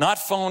 not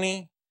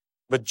phony,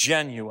 but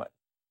genuine.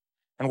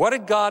 And what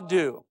did God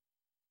do?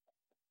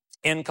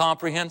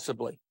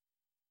 Incomprehensibly,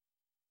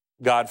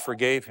 God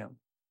forgave him.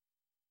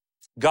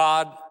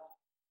 God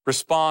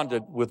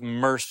responded with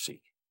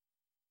mercy.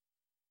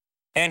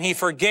 And he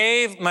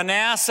forgave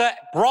Manasseh,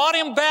 brought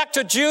him back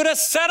to Judah,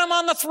 set him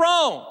on the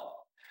throne.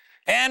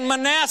 And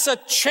Manasseh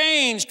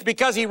changed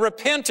because he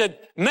repented.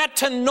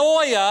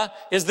 Metanoia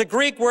is the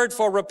Greek word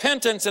for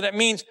repentance, and it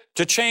means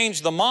to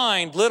change the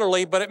mind,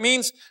 literally, but it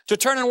means to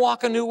turn and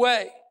walk a new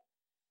way.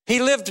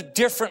 He lived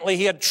differently.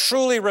 He had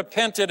truly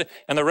repented,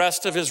 and the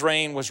rest of his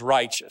reign was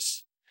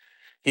righteous.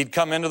 He'd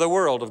come into the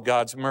world of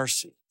God's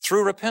mercy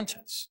through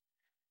repentance.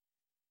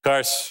 Of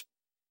course,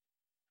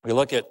 we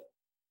look at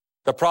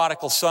the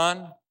prodigal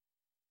son,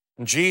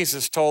 and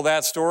Jesus told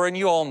that story, and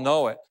you all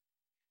know it.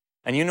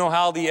 And you know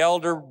how the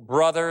elder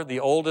brother, the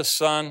oldest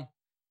son,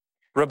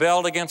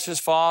 rebelled against his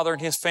father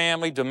and his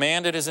family,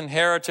 demanded his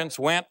inheritance,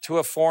 went to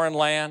a foreign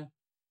land,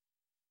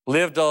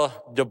 lived a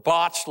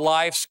debauched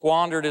life,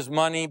 squandered his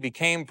money,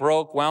 became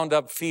broke, wound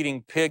up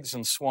feeding pigs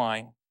and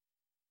swine.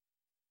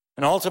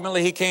 And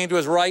ultimately he came to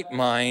his right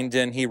mind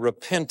and he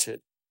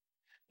repented.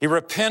 He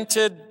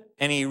repented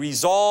and he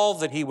resolved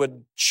that he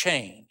would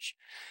change.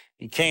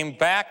 He came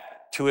back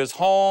to his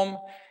home,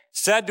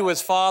 said to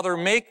his father,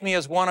 "Make me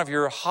as one of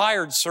your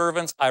hired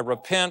servants. I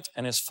repent."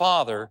 And his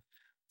father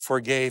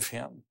forgave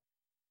him.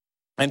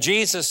 And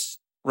Jesus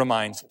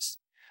reminds us,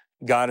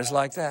 God is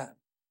like that.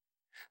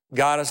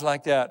 God is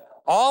like that.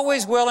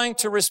 Always willing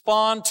to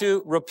respond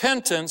to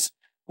repentance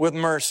with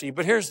mercy.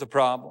 But here's the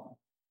problem.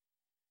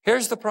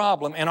 Here's the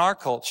problem in our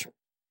culture,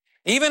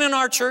 even in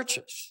our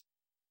churches.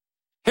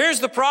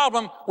 Here's the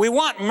problem. We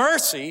want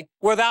mercy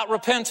without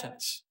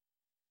repentance.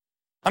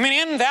 I mean,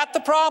 isn't that the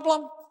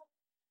problem?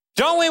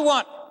 Don't we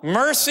want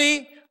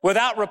mercy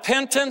without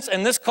repentance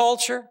in this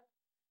culture?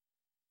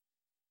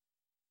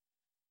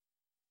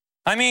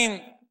 I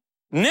mean,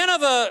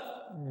 Nineveh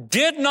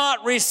did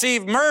not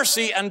receive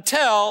mercy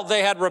until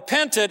they had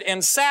repented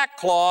in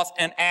sackcloth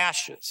and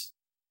ashes.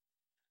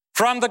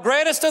 From the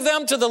greatest of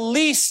them to the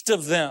least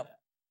of them,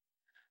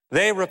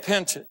 they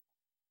repented.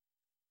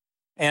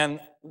 And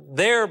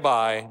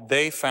thereby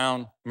they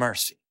found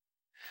mercy.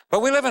 But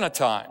we live in a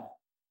time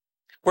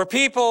where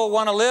people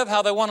want to live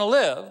how they want to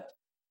live,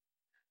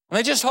 and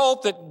they just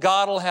hope that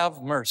God will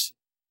have mercy.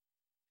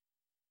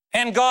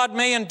 And God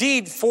may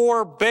indeed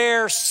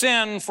forbear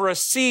sin for a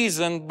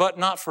season, but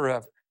not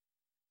forever.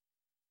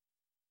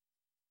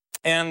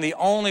 And the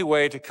only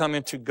way to come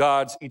into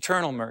God's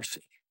eternal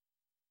mercy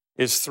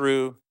is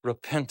through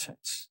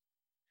repentance.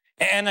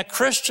 And a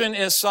Christian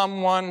is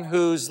someone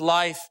whose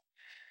life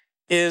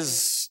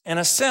is, in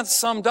a sense,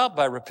 summed up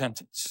by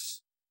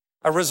repentance,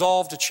 a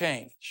resolve to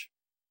change.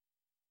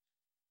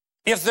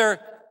 If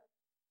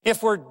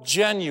we're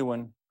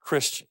genuine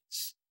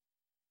Christians,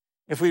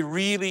 if we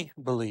really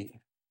believe.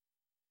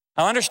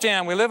 Now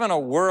understand, we live in a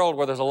world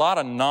where there's a lot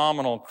of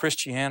nominal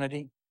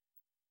Christianity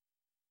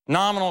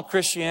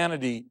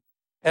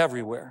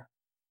everywhere.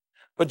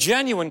 But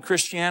genuine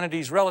Christianity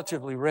is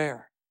relatively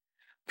rare.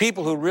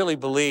 People who really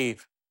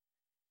believe,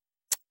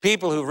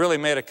 people who really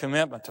made a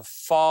commitment to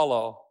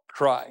follow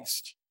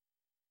Christ.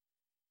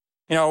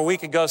 You know, a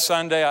week ago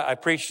Sunday, I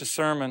preached a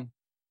sermon,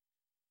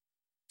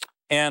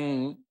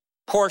 and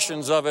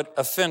portions of it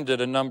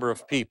offended a number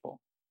of people,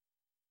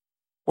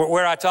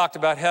 where I talked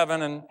about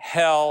heaven and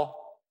hell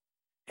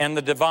and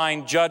the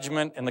divine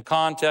judgment in the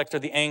context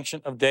of the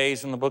Ancient of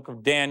Days in the book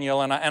of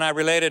Daniel, and I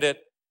related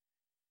it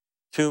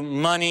to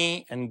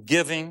money and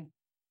giving.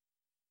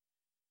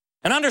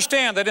 And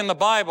understand that in the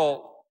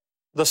Bible,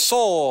 the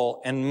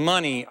soul and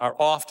money are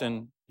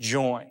often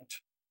joined.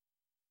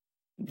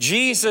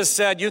 Jesus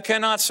said, you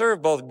cannot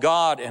serve both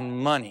God and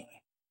money.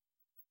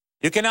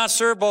 You cannot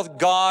serve both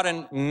God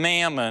and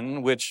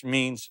mammon, which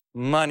means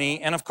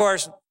money. And of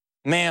course,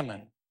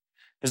 mammon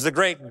is the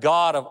great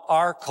god of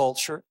our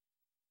culture.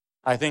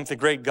 I think the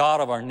great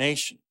god of our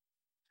nation.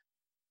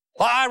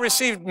 Well, I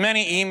received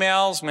many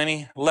emails,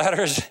 many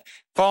letters,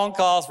 phone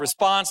calls,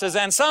 responses,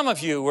 and some of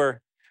you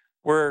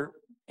were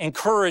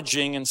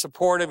encouraging and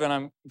supportive, and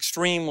I'm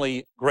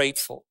extremely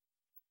grateful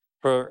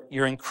for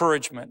your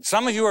encouragement.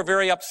 Some of you are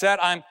very upset.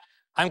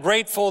 I'm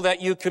grateful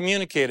that you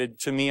communicated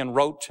to me and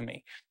wrote to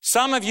me.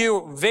 Some of you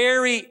are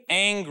very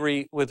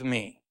angry with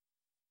me.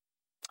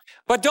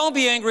 But don't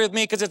be angry with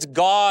me because it's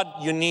God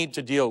you need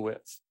to deal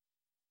with.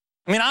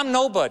 I mean, I'm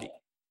nobody.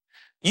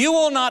 You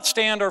will not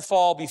stand or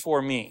fall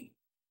before me.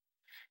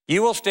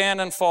 You will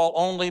stand and fall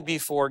only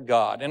before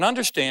God. And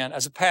understand,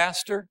 as a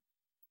pastor,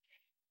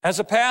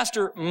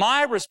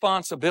 my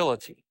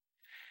responsibility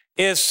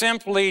is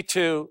simply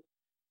to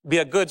be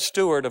a good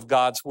steward of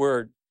God's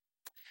word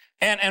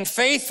and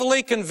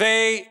faithfully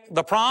convey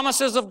the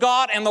promises of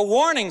God and the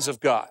warnings of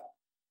God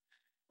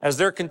as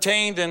they're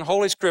contained in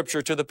Holy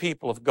Scripture to the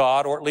people of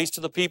God, or at least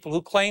to the people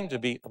who claim to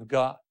be of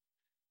God.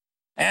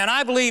 And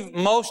I believe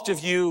most of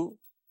you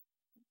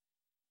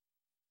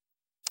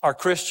are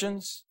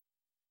Christians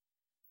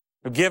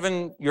who've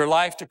given your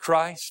life to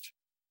Christ.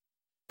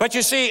 But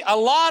you see, a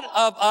lot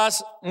of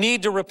us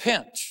need to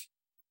repent.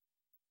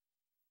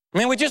 I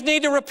mean, we just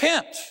need to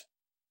repent.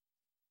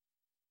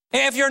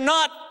 If you're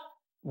not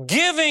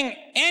giving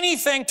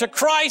anything to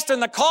Christ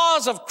and the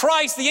cause of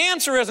Christ, the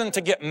answer isn't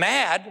to get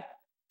mad.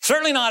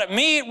 Certainly not at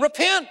me.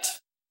 Repent.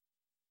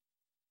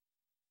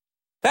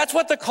 That's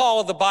what the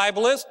call of the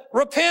Bible is.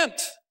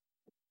 Repent.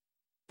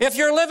 If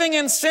you're living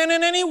in sin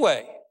in any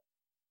way,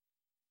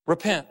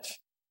 repent.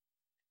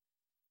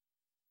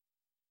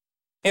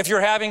 If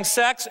you're having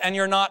sex and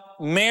you're not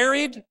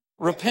married,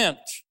 repent.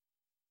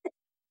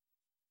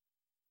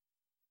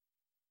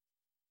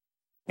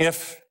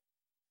 If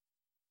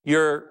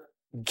you're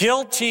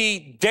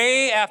guilty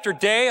day after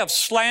day of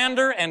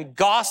slander and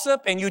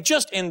gossip, and you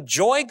just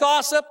enjoy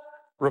gossip,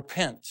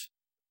 repent.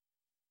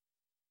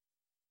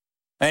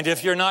 And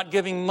if you're not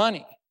giving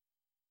money,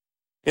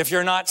 if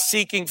you're not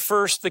seeking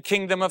first the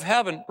kingdom of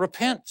heaven,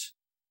 repent.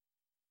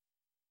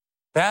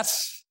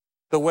 That's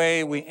the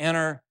way we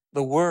enter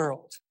the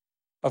world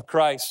of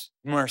Christ's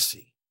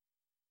mercy.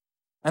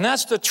 And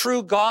that's the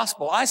true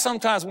gospel. I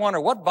sometimes wonder,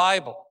 what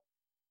Bible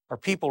are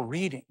people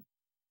reading?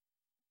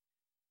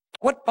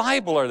 What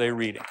Bible are they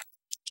reading?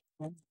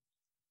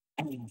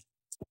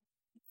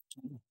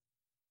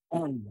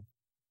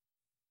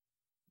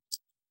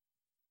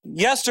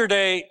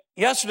 Yesterday,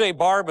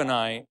 Barb and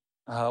I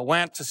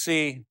went to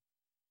see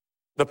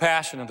The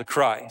Passion of the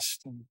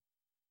Christ.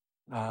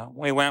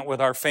 We went with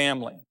our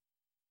family.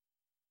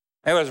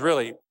 It was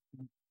really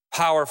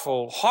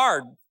powerful,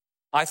 hard,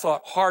 I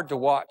thought hard to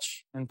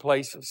watch in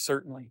places,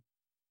 certainly.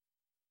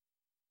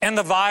 And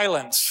the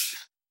violence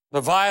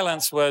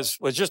was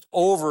just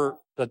over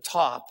the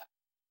top.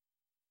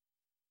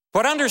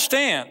 But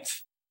understand,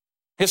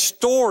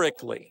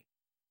 historically,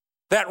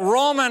 that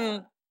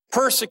Roman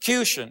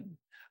persecution,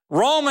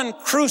 Roman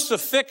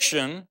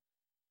crucifixion,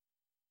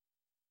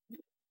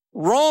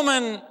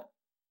 Roman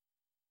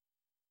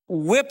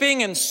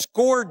whipping and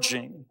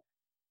scourging,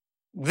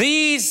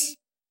 these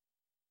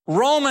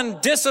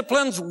Roman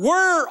disciplines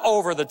were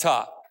over the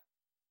top.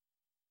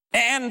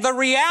 And the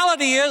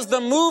reality is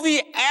the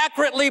movie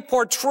accurately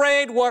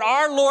portrayed what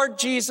our Lord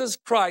Jesus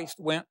Christ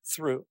went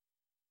through.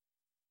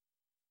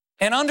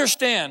 And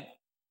understand,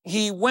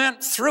 he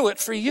went through it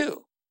for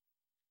you.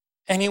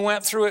 And he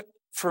went through it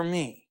for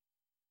me.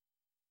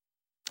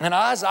 And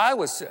as I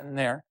was sitting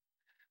there,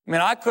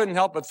 I couldn't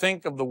help but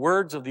think of the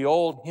words of the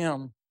old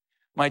hymn,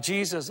 "My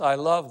Jesus, I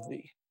love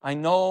thee. I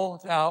know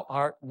thou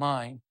art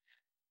mine.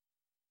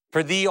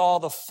 For thee all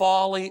the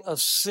folly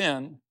of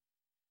sin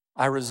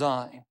I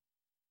resign.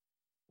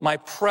 My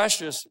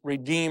precious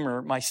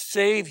Redeemer, my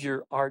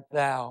Savior art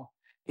thou.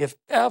 If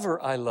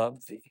ever I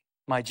loved thee,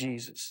 my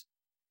Jesus,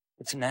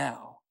 it's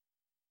now."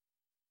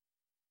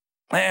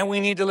 And we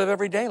need to live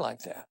every day like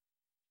that.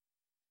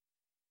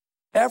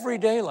 Every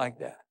day like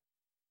that.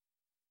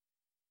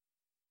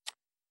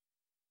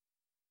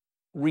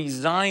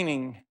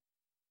 Resigning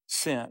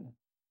sin,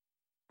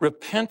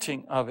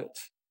 repenting of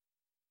it,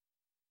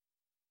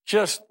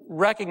 just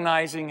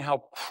recognizing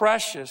how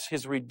precious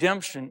his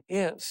redemption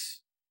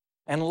is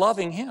and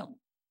loving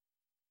him.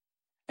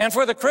 And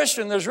for the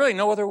Christian, there's really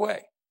no other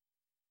way.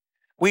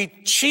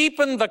 We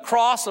cheapen the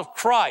cross of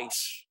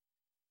Christ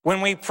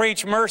when we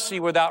preach mercy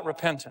without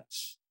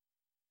repentance.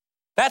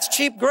 That's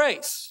cheap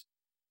grace.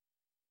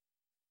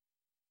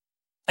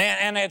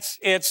 And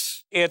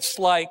it's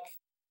like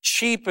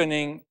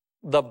cheapening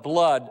the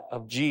blood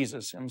of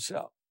Jesus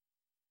himself.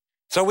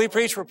 So we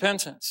preach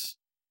repentance.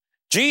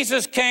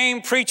 Jesus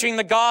came preaching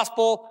the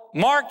gospel,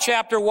 Mark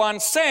chapter 1,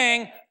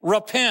 saying,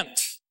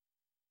 repent.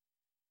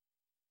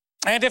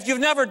 And if you've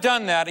never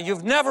done that, and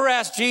you've never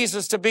asked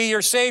Jesus to be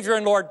your Savior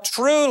and Lord,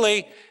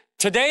 truly,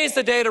 today's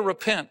the day to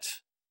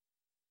repent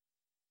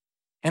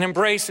and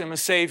embrace him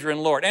as Savior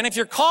and Lord. And if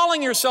you're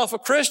calling yourself a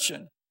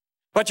Christian,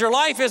 but your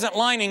life isn't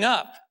lining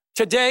up,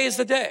 today is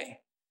the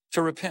day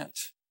to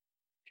repent.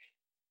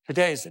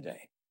 Today is the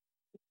day.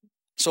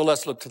 So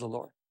let's look to the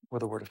Lord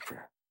with a word of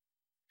prayer.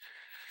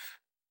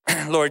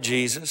 Lord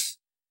Jesus,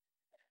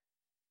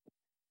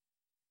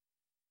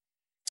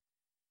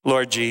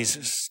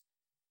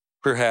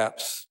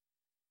 perhaps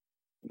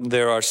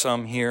there are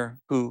some here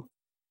who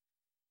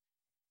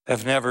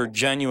have never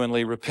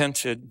genuinely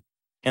repented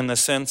in the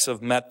sense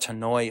of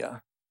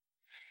metanoia,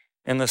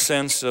 in the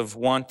sense of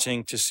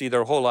wanting to see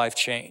their whole life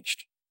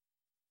changed.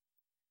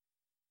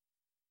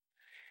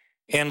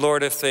 And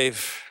Lord, if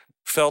they've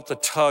felt the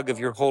tug of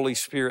your Holy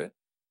Spirit,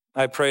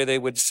 I pray they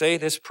would say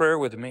this prayer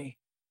with me.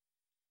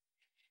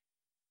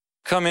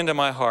 Come into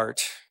my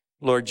heart,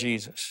 Lord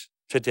Jesus,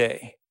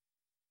 today.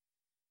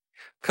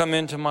 Come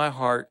into my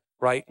heart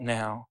right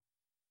now.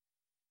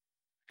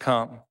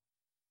 Come.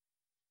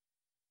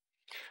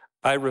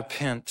 I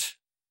repent.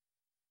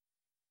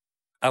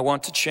 I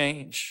want to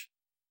change.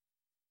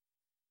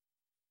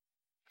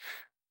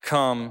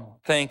 Come.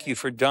 Thank you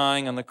for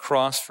dying on the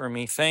cross for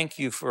me. Thank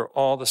you for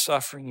all the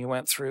suffering you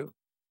went through.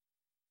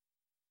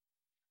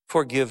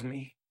 Forgive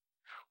me.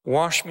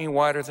 Wash me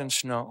whiter than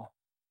snow.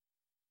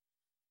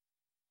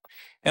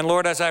 And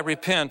Lord, as I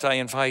repent, I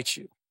invite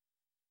you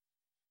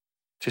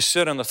to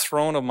sit on the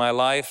throne of my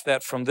life,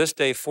 that from this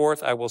day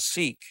forth I will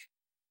seek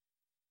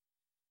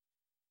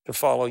to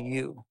follow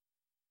you.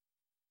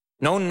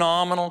 No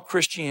nominal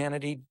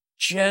Christianity,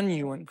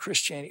 genuine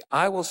Christianity.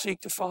 I will seek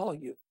to follow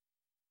you.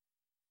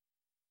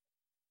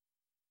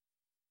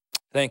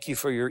 Thank you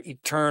for your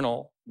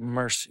eternal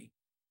mercy.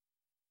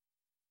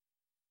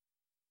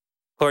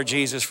 Lord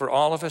Jesus, for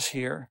all of us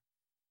here,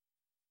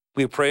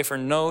 we pray for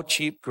no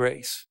cheap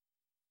grace.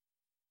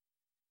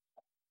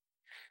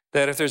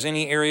 That if there's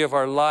any area of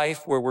our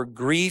life where we're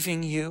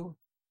grieving you,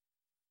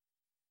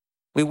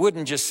 we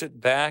wouldn't just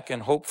sit back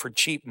and hope for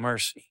cheap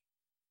mercy,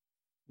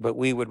 but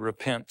we would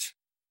repent.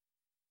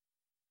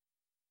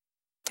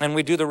 And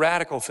we do the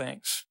radical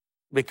things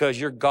because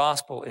your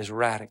gospel is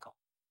radical.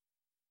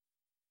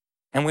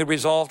 And we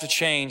resolve to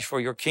change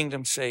for your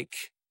kingdom's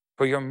sake,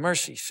 for your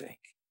mercy's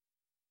sake.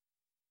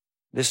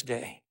 This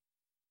day,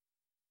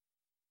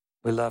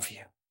 we love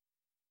you.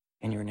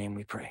 In your name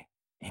we pray.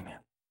 Amen.